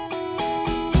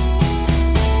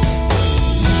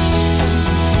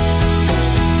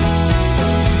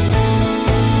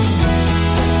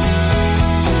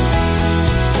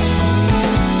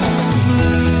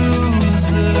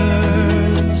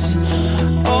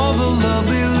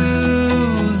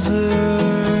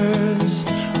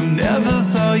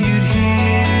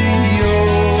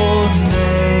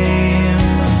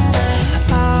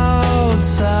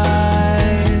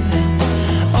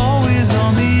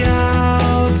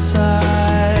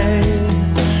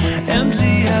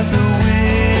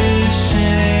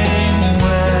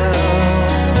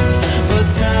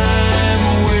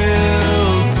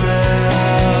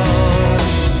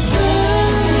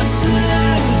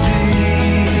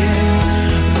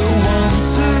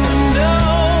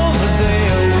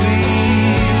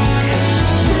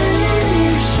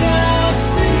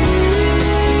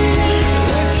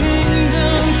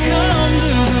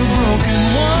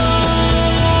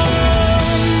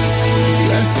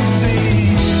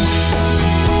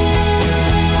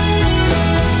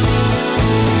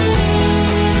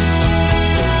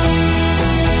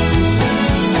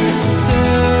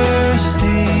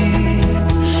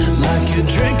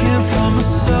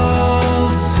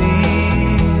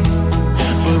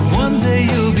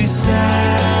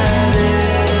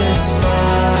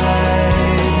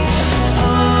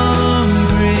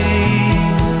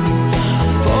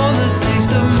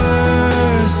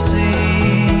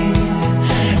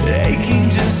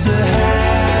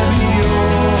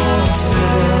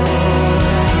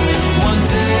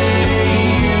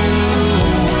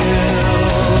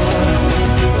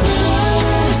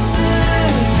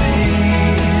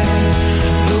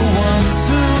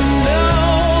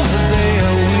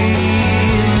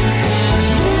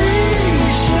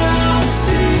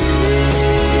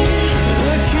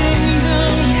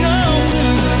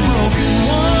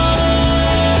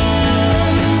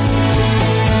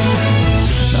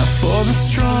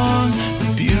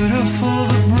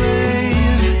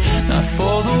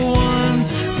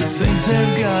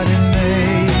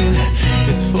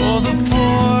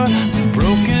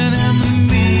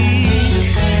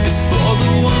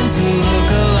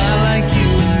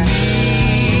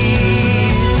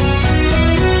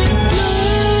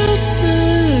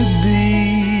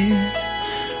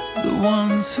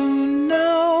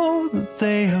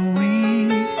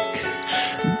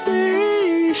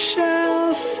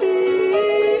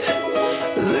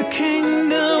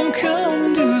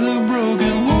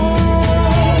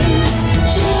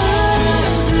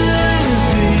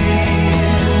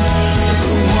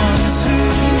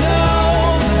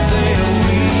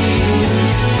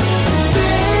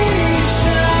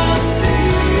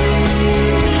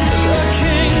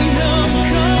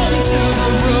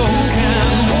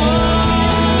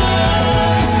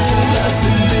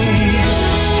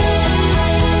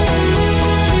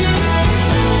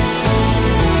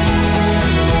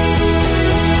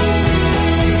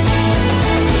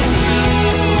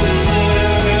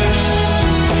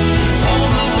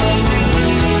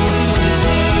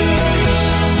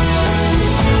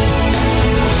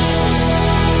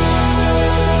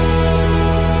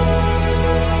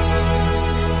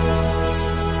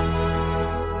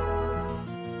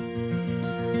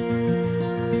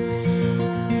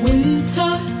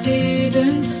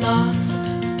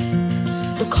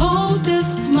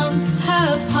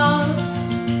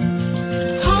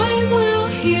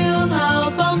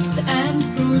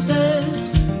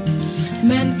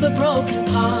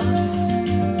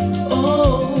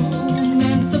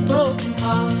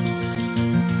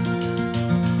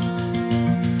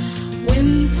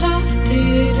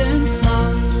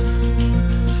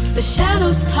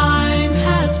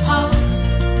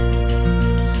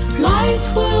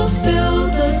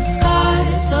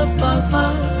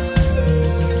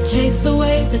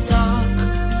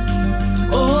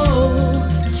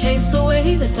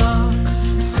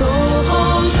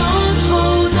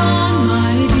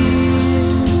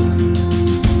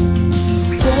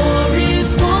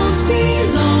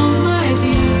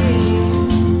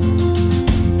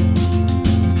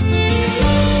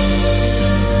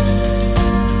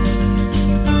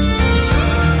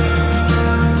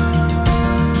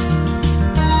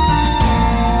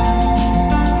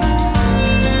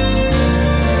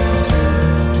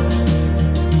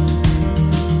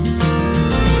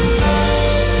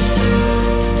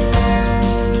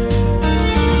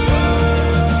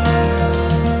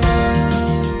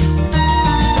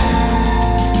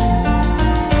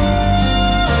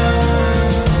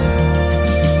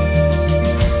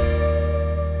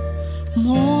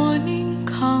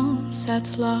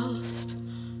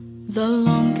 The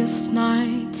longest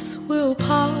nights will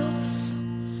pass.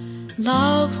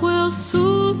 Love will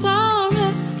soothe our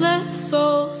restless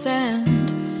souls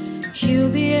and heal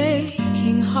the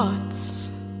aching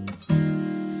hearts.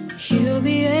 Heal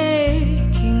the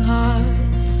aching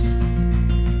hearts.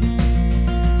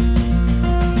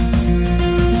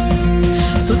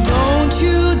 So don't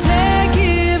you dare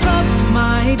give up,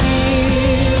 my dear.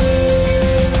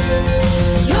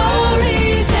 Your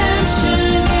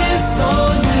redemption is so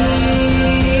near.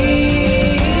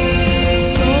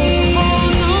 So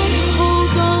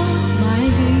hold on, my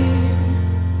dear.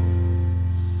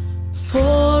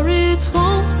 For it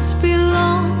won't be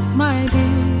long, my dear.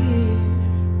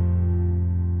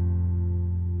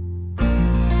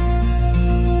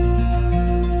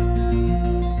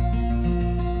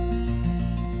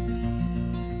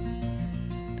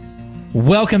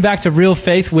 Welcome back to Real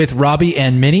Faith with Robbie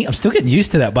and Minnie. I'm still getting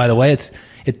used to that, by the way.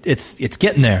 It's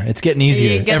getting there. It's getting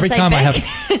easier. You gotta Every say time I back.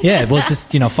 have, yeah, well,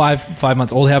 just, 5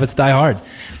 months, old habits die hard.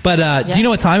 But do you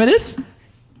know what time it is?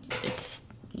 It's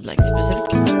like specific.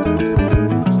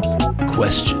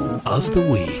 Question of the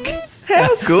week.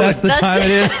 How good. That's the time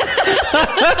it is.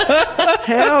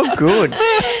 How good.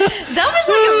 That was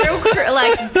like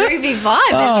a real groovy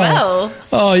vibe as well.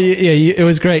 Oh, yeah, it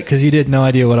was great because you had no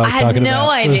idea what I was I had talking no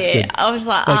about. It was idea. good. I was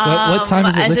like, what time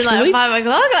is it as literally? in like 5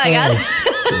 o'clock, I guess.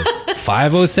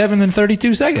 5:07 and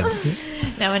 32 seconds.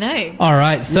 Now I know. All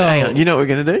right, so Hang on. You know what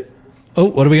we're going to do? oh,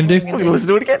 what are we gonna do? We're going to listen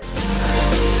to it again.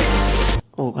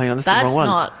 Oh, hang on. That's the That's wrong one.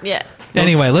 not, yeah.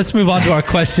 Anyway, let's move on to our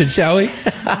question, shall we?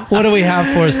 What do we have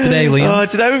for us today, Liam?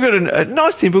 Today we've got a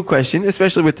nice simple question,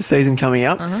 especially with the season coming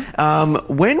up.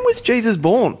 When was Jesus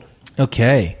born?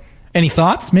 Okay. Any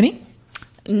thoughts, Minnie?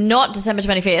 Not December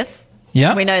 25th.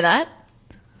 Yeah. We know that.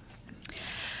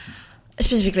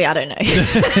 Specifically, I don't know.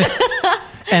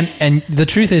 And the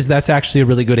truth is that's actually a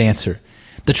really good answer.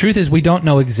 The truth is we don't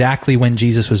know exactly when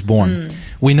Jesus was born.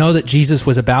 We know that Jesus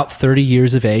was about 30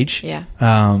 years of age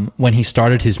when he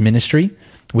started his ministry.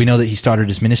 We know that he started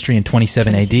his ministry in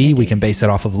 27 AD. We can base that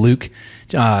off of Luke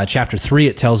chapter 3.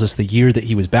 It tells us the year that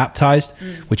he was baptized,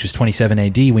 which was 27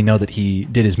 AD. We know that he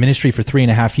did his ministry for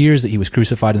 3.5 years, that he was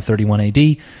crucified in 31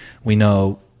 AD. We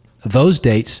know those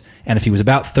dates. And if he was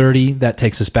about 30, that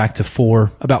takes us back to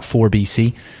about 4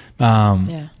 BC.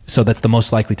 So that's the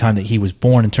most likely time that he was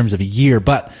born in terms of a year.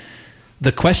 But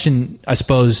the question, I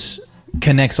suppose,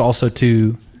 connects also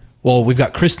to, well, we've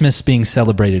got Christmas being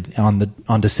celebrated on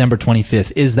December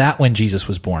 25th. Is that when Jesus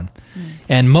was born?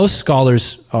 And most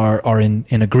scholars are in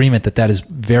agreement that is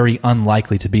very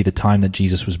unlikely to be the time that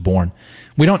Jesus was born.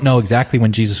 We don't know exactly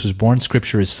when Jesus was born.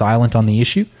 Scripture is silent on the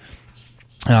issue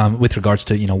with regards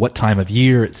to what time of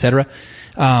year, etc.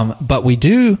 But we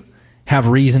do have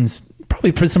reasons,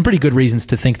 probably some pretty good reasons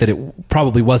to think that it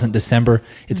probably wasn't December.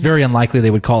 It's very unlikely they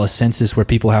would call a census where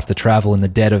people have to travel in the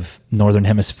dead of Northern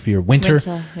Hemisphere winter,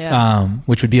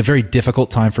 which would be a very difficult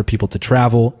time for people to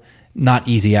travel, not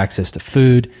easy access to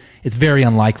food. It's very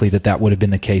unlikely that would have been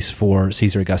the case for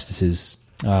Caesar Augustus's,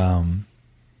 what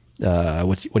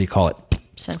do you call it?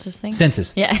 Census thing?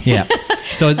 Census. Yeah. Yeah.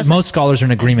 So most scholars are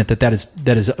in agreement that is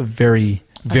very,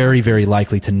 very, very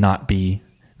likely to not be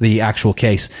the actual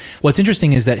case. What's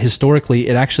interesting is that historically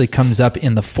it actually comes up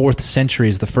in the 4th century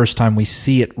is the first time we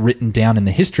see it written down in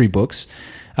the history books,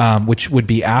 which would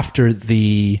be after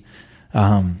the,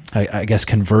 I guess,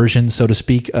 conversion, so to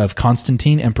speak, of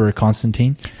Constantine, Emperor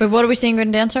Constantine. But what are we seeing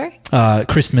written down, sorry?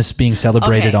 Christmas being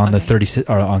celebrated on the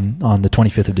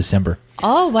 25th of December.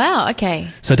 Oh, wow. Okay.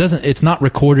 So it's not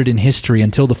recorded in history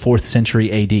until the 4th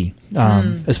century AD.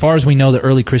 As far as we know, the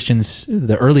earliest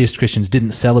Christians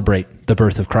didn't celebrate the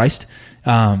birth of Christ.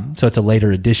 So it's a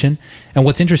later addition. And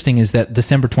what's interesting is that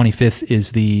December 25th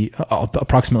is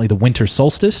approximately the winter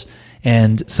solstice.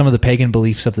 And some of the pagan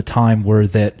beliefs of the time were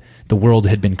that the world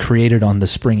had been created on the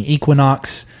spring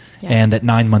equinox and that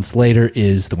 9 months later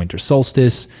is the winter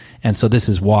solstice. And so this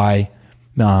is why,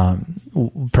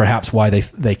 perhaps why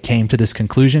they came to this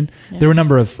conclusion. Yeah. There were a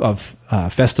number of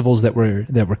festivals that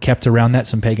were kept around that,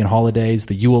 some pagan holidays,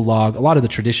 the Yule log. A lot of the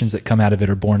traditions that come out of it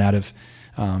are born out of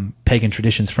pagan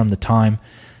traditions from the time.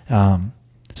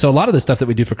 So a lot of the stuff that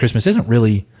we do for Christmas isn't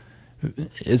really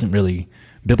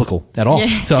biblical at all.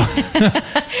 Yeah. So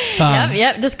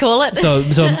yep, just call it. So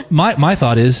my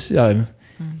thought is,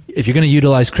 if you're going to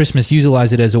utilize Christmas,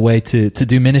 utilize it as a way to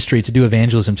do ministry, to do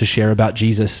evangelism, to share about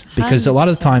Jesus. Because 100%. A lot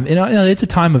of the time, it's a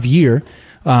time of year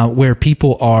where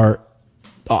people are,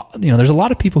 there's a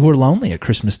lot of people who are lonely at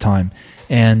Christmas time.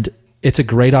 And it's a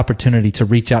great opportunity to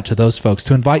reach out to those folks,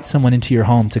 to invite someone into your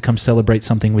home to come celebrate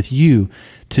something with you,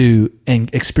 to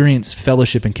experience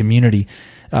fellowship and community.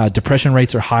 Depression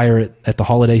rates are higher at the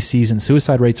holiday season.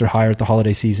 Suicide rates are higher at the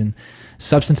holiday season.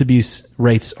 Substance abuse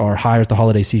rates are higher at the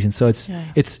holiday season. So it's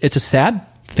a sad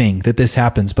thing that this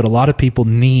happens, but a lot of people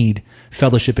need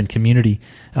fellowship and community.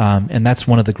 And that's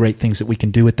one of the great things that we can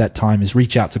do at that time is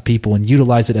reach out to people and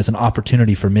utilize it as an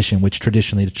opportunity for mission, which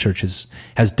traditionally the church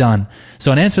has done.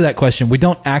 So in answer to that question, we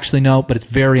don't actually know, but it's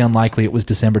very unlikely it was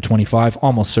December 25,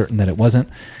 almost certain that it wasn't.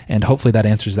 And hopefully that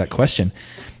answers that question.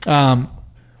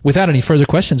 Without any further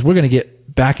questions, we're going to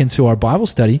get back into our Bible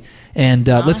study and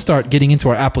let's start getting into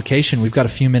our application. We've got a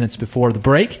few minutes before the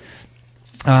break.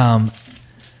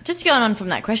 Just going on from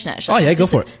that question, actually. Oh, yeah, go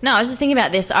for it. No, I was just thinking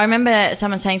about this. I remember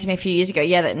someone saying to me a few years ago,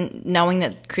 that knowing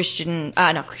that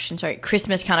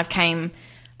Christmas kind of came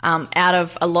out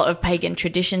of a lot of pagan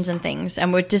traditions and things.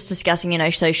 And we're just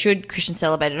discussing, so should Christians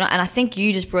celebrate it or not? And I think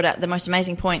you just brought out the most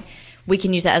amazing point. We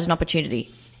can use that as an opportunity.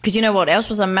 Because you know what else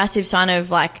was a massive sign of,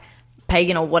 like,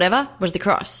 pagan or whatever? Was the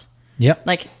cross. Yep.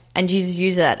 Like, and Jesus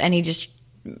used that, and he just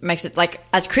makes it, like,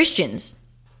 as Christians,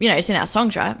 it's in our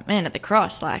songs, right? Man, at the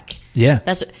cross, like... Yeah.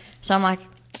 So I'm like,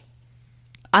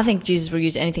 I think Jesus will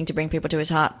use anything to bring people to his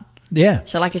heart. Yeah.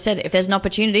 So like I said, if there's an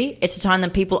opportunity, it's a time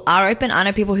that people are open. I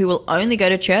know people who will only go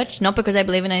to church, not because they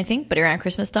believe in anything, but around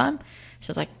Christmas time.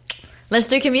 So it's like, let's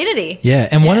do community. Yeah.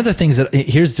 And one of the things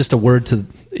here's a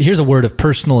word of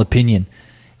personal opinion.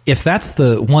 If that's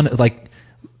the one, like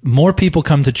more people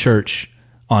come to church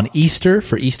on Easter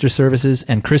for Easter services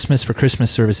and Christmas for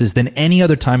Christmas services than any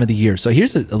other time of the year. So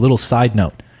here's a little side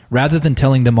note. Rather than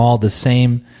telling them all the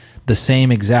same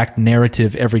exact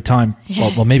narrative every time,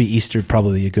 well, maybe Easter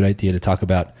probably a good idea to talk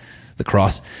about the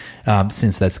cross,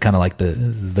 since that's kind of like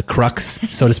the crux,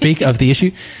 so to speak, of the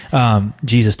issue.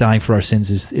 Jesus dying for our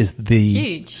sins is the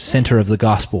huge center of the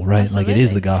gospel, right? Absolutely. Like it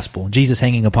is the gospel. Jesus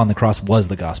hanging upon the cross was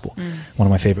the gospel. One of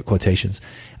my favorite quotations.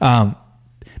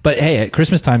 But hey, at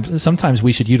Christmas time, sometimes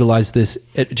we should utilize this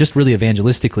just really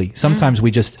evangelistically. Sometimes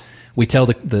we tell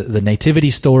the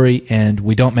nativity story and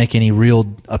we don't make any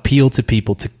real appeal to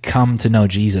people to come to know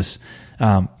Jesus.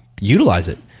 Utilize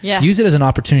it. Yeah. Use it as an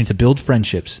opportunity to build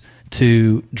friendships,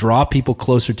 to draw people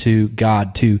closer to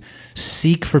God, to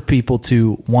seek for people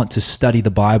to want to study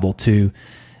the Bible, to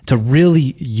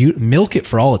really milk it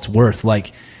for all it's worth.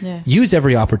 Like use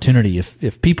every opportunity.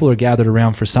 If people are gathered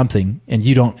around for something and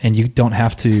you don't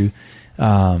have to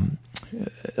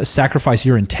sacrifice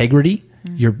your integrity,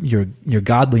 your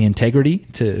godly integrity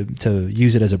to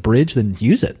use it as a bridge, then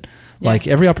use it. Like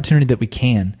every opportunity that we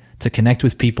can to connect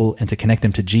with people and to connect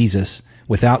them to Jesus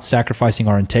without sacrificing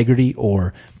our integrity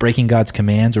or breaking God's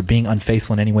commands or being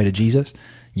unfaithful in any way to Jesus,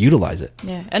 utilize it.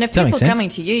 Yeah. And if people are coming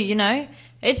to you,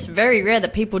 it's very rare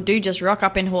that people do just rock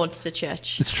up in hordes to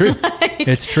church. It's true.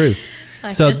 It's true.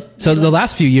 Like So the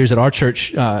last few years at our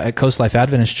church, at Coast Life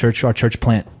Adventist Church, our church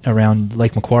plant around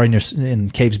Lake Macquarie in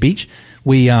Caves Beach,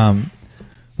 we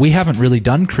haven't really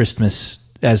done Christmas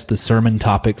as the sermon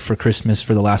topic for Christmas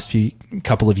for the last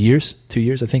couple of years, 2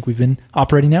 years, I think we've been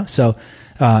operating now. So,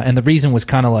 and the reason was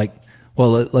kind of like,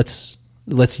 well, let's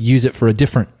use it for a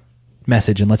different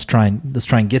message, and let's try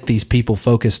and get these people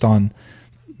focused on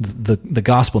the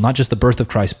gospel, not just the birth of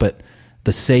Christ, but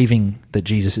the saving that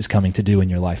Jesus is coming to do in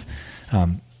your life.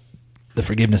 The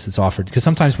forgiveness that's offered. Because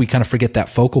sometimes we kind of forget that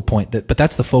focal point, but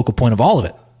that's the focal point of all of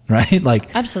it, right?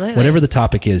 Like, absolutely. Whatever the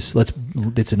topic is,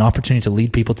 it's an opportunity to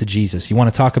lead people to Jesus. You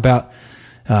want to talk about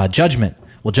judgment?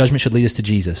 Well, judgment should lead us to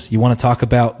Jesus. You want to talk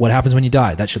about what happens when you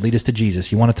die? That should lead us to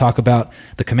Jesus. You want to talk about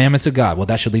the commandments of God? Well,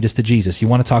 that should lead us to Jesus. You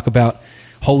want to talk about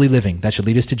holy living? That should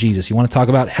lead us to Jesus. You want to talk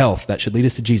about health? That should lead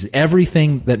us to Jesus.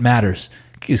 Everything that matters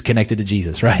is connected to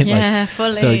Jesus, right? Yeah,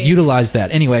 fully. So utilize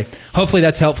that. Anyway, hopefully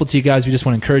that's helpful to you guys. We just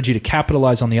want to encourage you to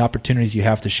capitalize on the opportunities you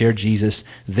have to share Jesus.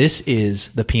 This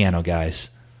is the Piano Guys.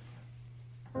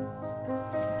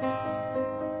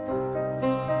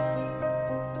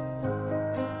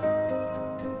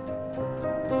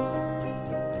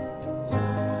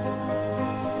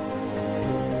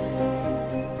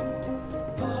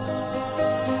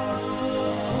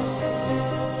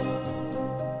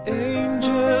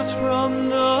 Angels from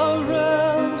the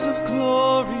realms of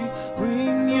glory,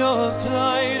 wing your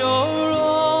flight o'er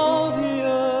all the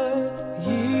earth.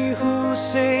 Ye who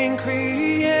sing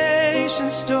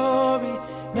creation's story,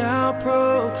 now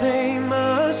proclaim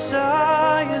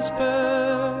Messiah's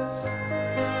birth.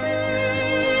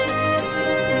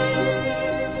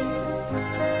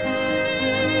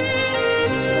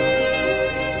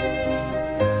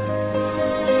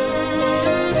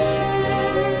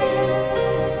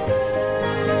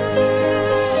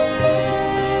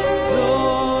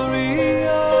 Gloria,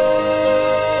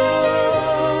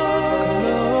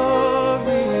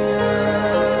 Gloria.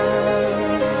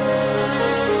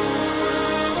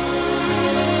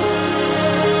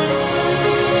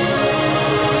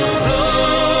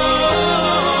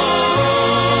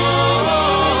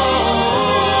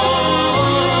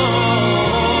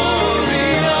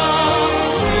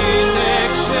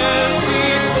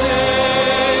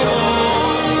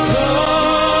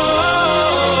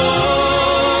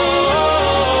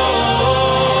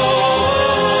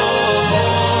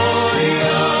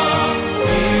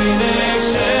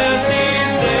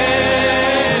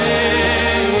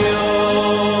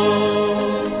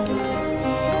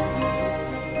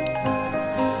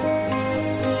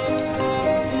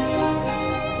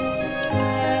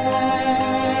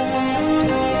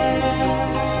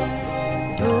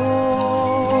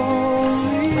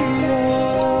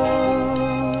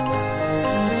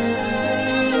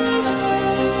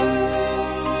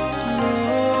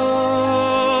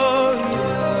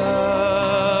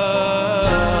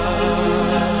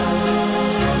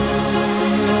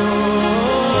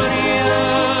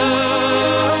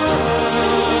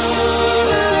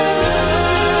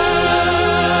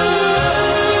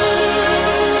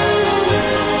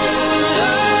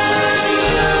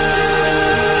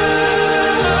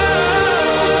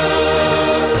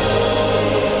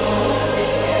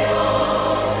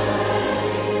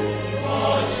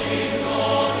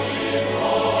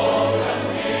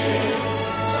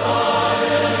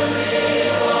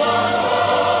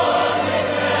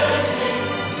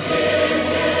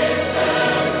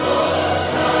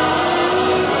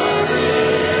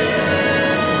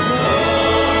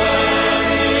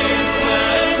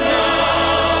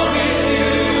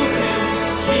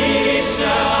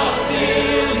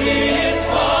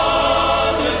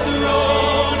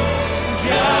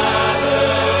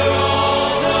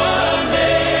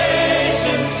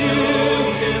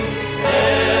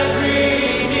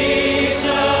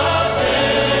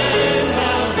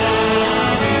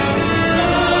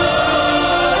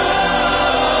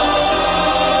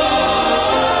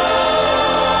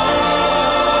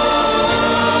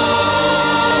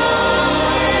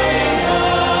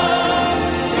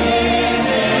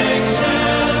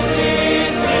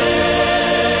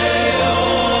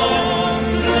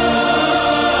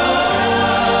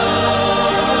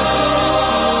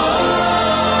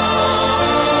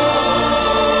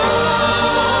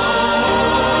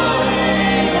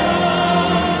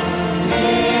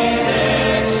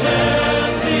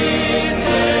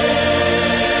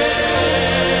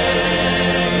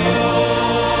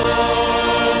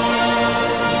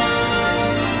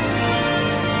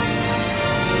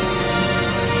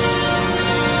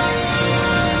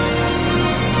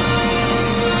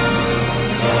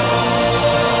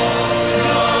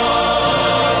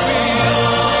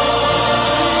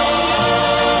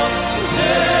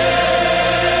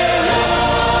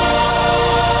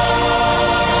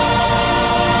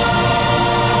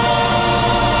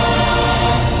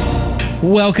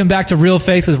 Welcome back to Real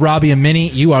Faith with Robbie and Minnie.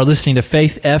 You are listening to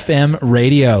Faith FM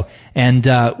Radio, and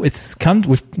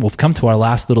we've come to our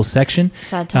last little section.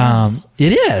 Sad times.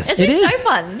 It is. It's been so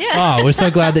fun. Yeah. Oh, we're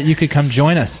so glad that you could come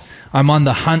join us. I'm on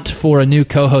the hunt for a new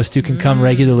co-host who can come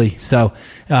regularly. So,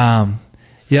 yeah,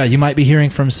 you might be hearing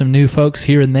from some new folks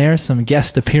here and there, some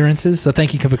guest appearances. So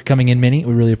thank you for coming in, Minnie.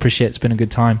 We really appreciate it. It's been a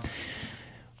good time.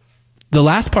 The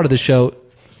last part of the show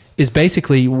is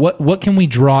basically what can we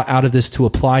draw out of this to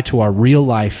apply to our real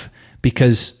life,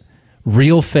 because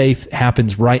real faith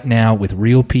happens right now with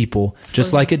real people,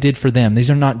 just like it did for them.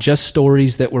 These are not just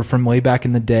stories that were from way back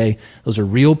in the day. Those are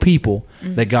real people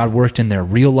that God worked in their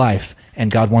real life,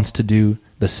 and God wants to do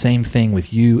the same thing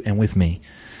with you and with me.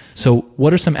 So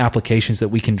what are some applications that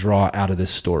we can draw out of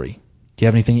this story? Do you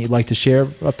have anything you'd like to share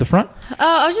up the front?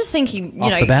 I was just thinking,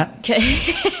 Off the bat?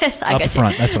 Yes, I Up got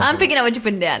front, you. that's what I'm picking up what you're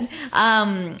putting down.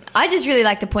 I just really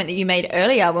like the point that you made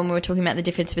earlier when we were talking about the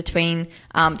difference between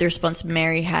the response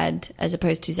Mary had as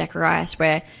opposed to Zacharias,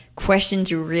 where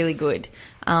questions are really good.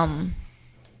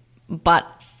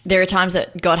 But there are times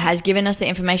that God has given us the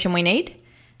information we need,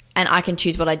 and I can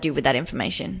choose what I do with that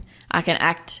information. I can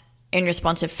act in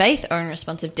response of faith, or in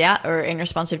response of doubt, or in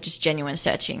response of just genuine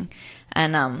searching.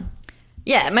 And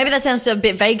yeah, maybe that sounds a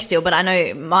bit vague still, but I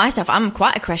know myself, I'm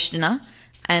quite a questioner.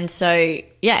 And so,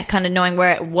 yeah, kind of knowing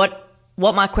what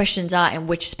my questions are in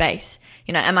which space.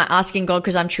 You know, am I asking God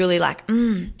because I'm truly like,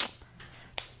 I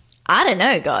don't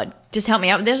know, God, just help me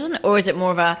out with this one? Or is it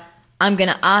more of a, I'm going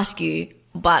to ask you,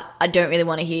 but I don't really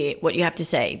want to hear what you have to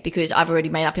say because I've already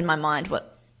made up in my mind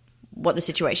what the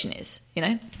situation is, you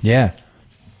know? Yeah.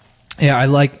 Yeah,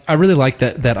 I really like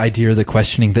that idea of the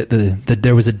questioning, that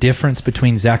there was a difference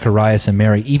between Zacharias and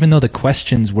Mary, even though the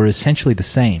questions were essentially the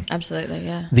same. Absolutely,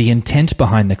 yeah. The intent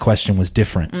behind the question was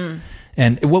different.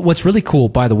 And what's really cool,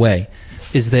 by the way,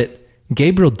 is that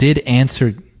Gabriel did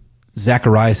answer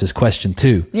Zacharias' question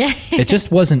too. Yeah. It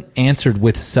just wasn't answered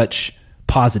with such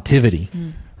positivity,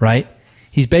 right?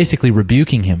 He's basically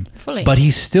rebuking him, Fully. but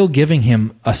he's still giving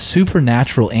him a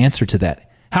supernatural answer to that.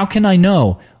 How can I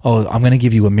know? Oh, I'm going to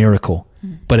give you a miracle,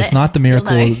 but it's not the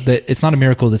miracle it's not a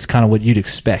miracle that's kind of what you'd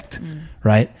expect,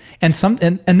 right? And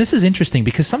this is interesting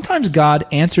because sometimes God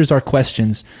answers our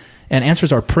questions and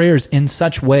answers our prayers in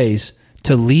such ways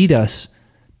to lead us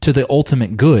to the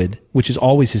ultimate good, which is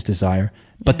always his desire.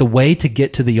 But the way to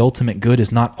get to the ultimate good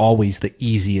is not always the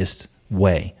easiest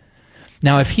way.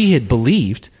 Now, if he had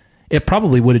believed, it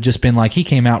probably would have just been like he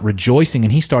came out rejoicing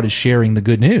and he started sharing the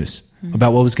good news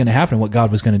about what was going to happen, what God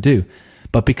was going to do.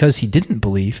 But because he didn't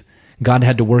believe, God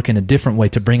had to work in a different way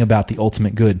to bring about the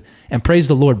ultimate good. And praise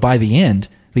the Lord, by the end,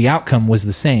 the outcome was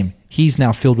the same. He's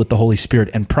now filled with the Holy Spirit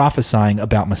and prophesying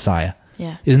about Messiah.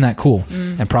 Yeah. Isn't that cool?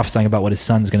 And prophesying about what his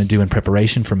son's going to do in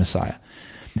preparation for Messiah.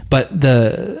 But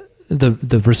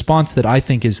the response that I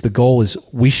think is the goal is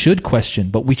we should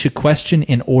question, but we should question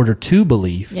in order to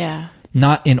believe. Yeah.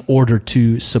 Not in order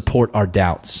to support our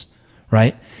doubts,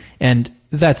 right? And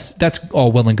that's all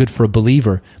well and good for a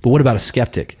believer, but what about a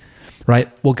skeptic, right?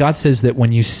 Well, God says that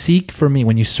when you seek for me,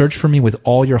 when you search for me with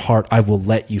all your heart, I will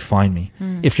let you find me.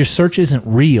 If your search isn't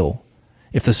real,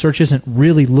 if the search isn't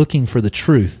really looking for the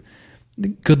truth,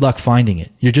 good luck finding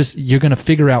it. You're going to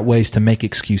figure out ways to make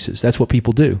excuses. That's what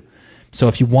people do. So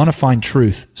if you want to find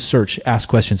truth, search, ask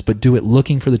questions, but do it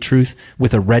looking for the truth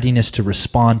with a readiness to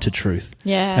respond to truth.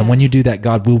 Yeah. And when you do that,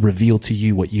 God will reveal to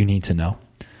you what you need to know.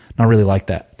 And I really like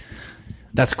that.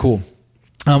 That's cool.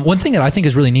 One thing that I think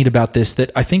is really neat about this,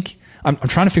 that I think I'm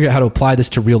trying to figure out how to apply this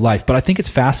to real life, but I think it's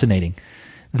fascinating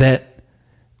that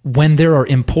when there are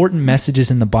important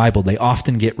messages in the Bible, they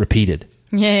often get repeated.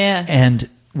 Yeah. And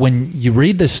when you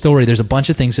read this story, there's a bunch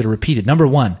of things that are repeated. Number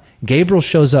one, Gabriel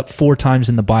shows up 4 times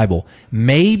in the Bible.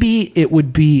 Maybe it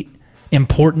would be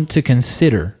important to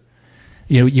consider,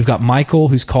 you've got Michael,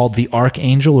 who's called the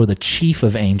archangel or the chief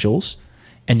of angels,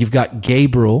 and you've got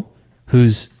Gabriel,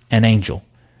 who's an angel.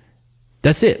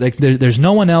 That's it. Like there's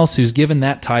no one else who's given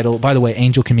that title. By the way,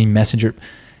 angel can mean messenger,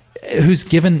 who's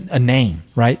given a name,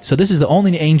 right? So this is the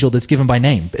only angel that's given by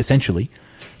name, essentially,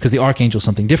 because the archangel is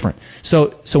something different.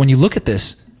 So when you look at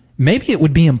this, maybe it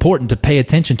would be important to pay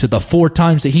attention to the 4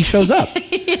 times that he shows up.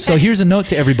 Yeah. So here's a note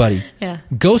to everybody. Yeah.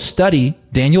 Go study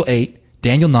Daniel 8,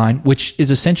 Daniel 9, which is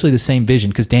essentially the same vision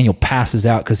because Daniel passes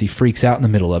out because he freaks out in the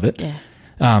middle of it.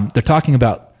 Yeah. They're talking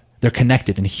about, they're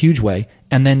connected in a huge way.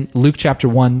 And then Luke chapter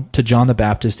 1 to John the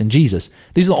Baptist and Jesus.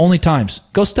 These are the only times.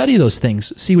 Go study those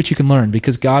things. See what you can learn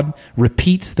because God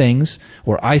repeats things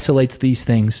or isolates these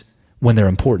things when they're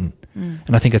important.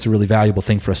 And I think that's a really valuable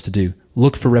thing for us to do.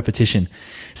 Look for repetition.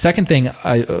 Second thing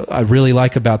I really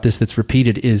like about this that's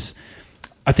repeated is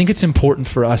I think it's important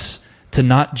for us to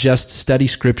not just study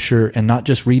scripture and not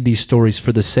just read these stories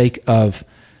for the sake of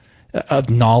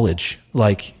knowledge.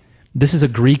 Like, this is a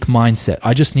Greek mindset.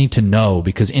 I just need to know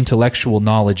because intellectual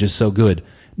knowledge is so good.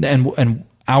 And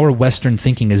our Western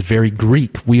thinking is very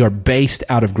Greek. We are based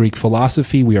out of Greek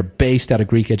philosophy. We are based out of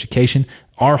Greek education.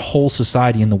 Our whole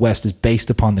society in the West is based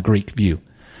upon the Greek view.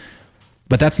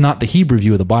 But that's not the Hebrew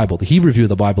view of the Bible. The Hebrew view of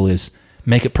the Bible is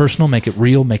make it personal, make it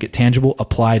real, make it tangible,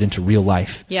 apply it into real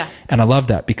life. Yeah. And I love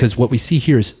that because what we see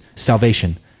here is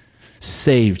salvation.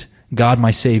 Saved, God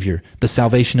my Savior, the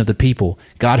salvation of the people,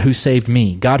 God who saved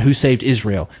me, God who saved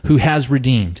Israel, who has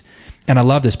redeemed. And I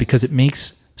love this because it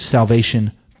makes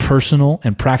salvation personal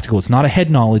and practical. It's not a head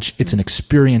knowledge, it's an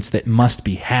experience that must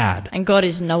be had. And God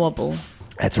is knowable.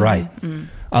 That's right.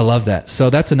 I love that. So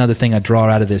that's another thing I draw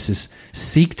out of this is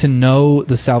seek to know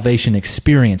the salvation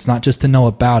experience, not just to know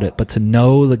about it, but to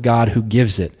know the God who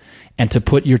gives it and to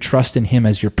put your trust in him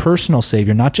as your personal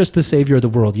Savior, not just the Savior of the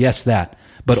world, yes, that,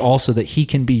 but also that he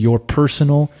can be your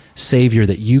personal Savior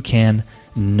that you can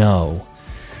know.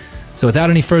 So without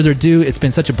any further ado, it's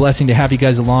been such a blessing to have you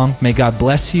guys along. May God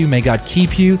bless you. May God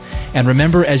keep you. And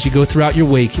remember, as you go throughout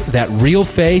your week, that real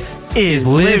faith is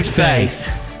lived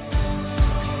faith.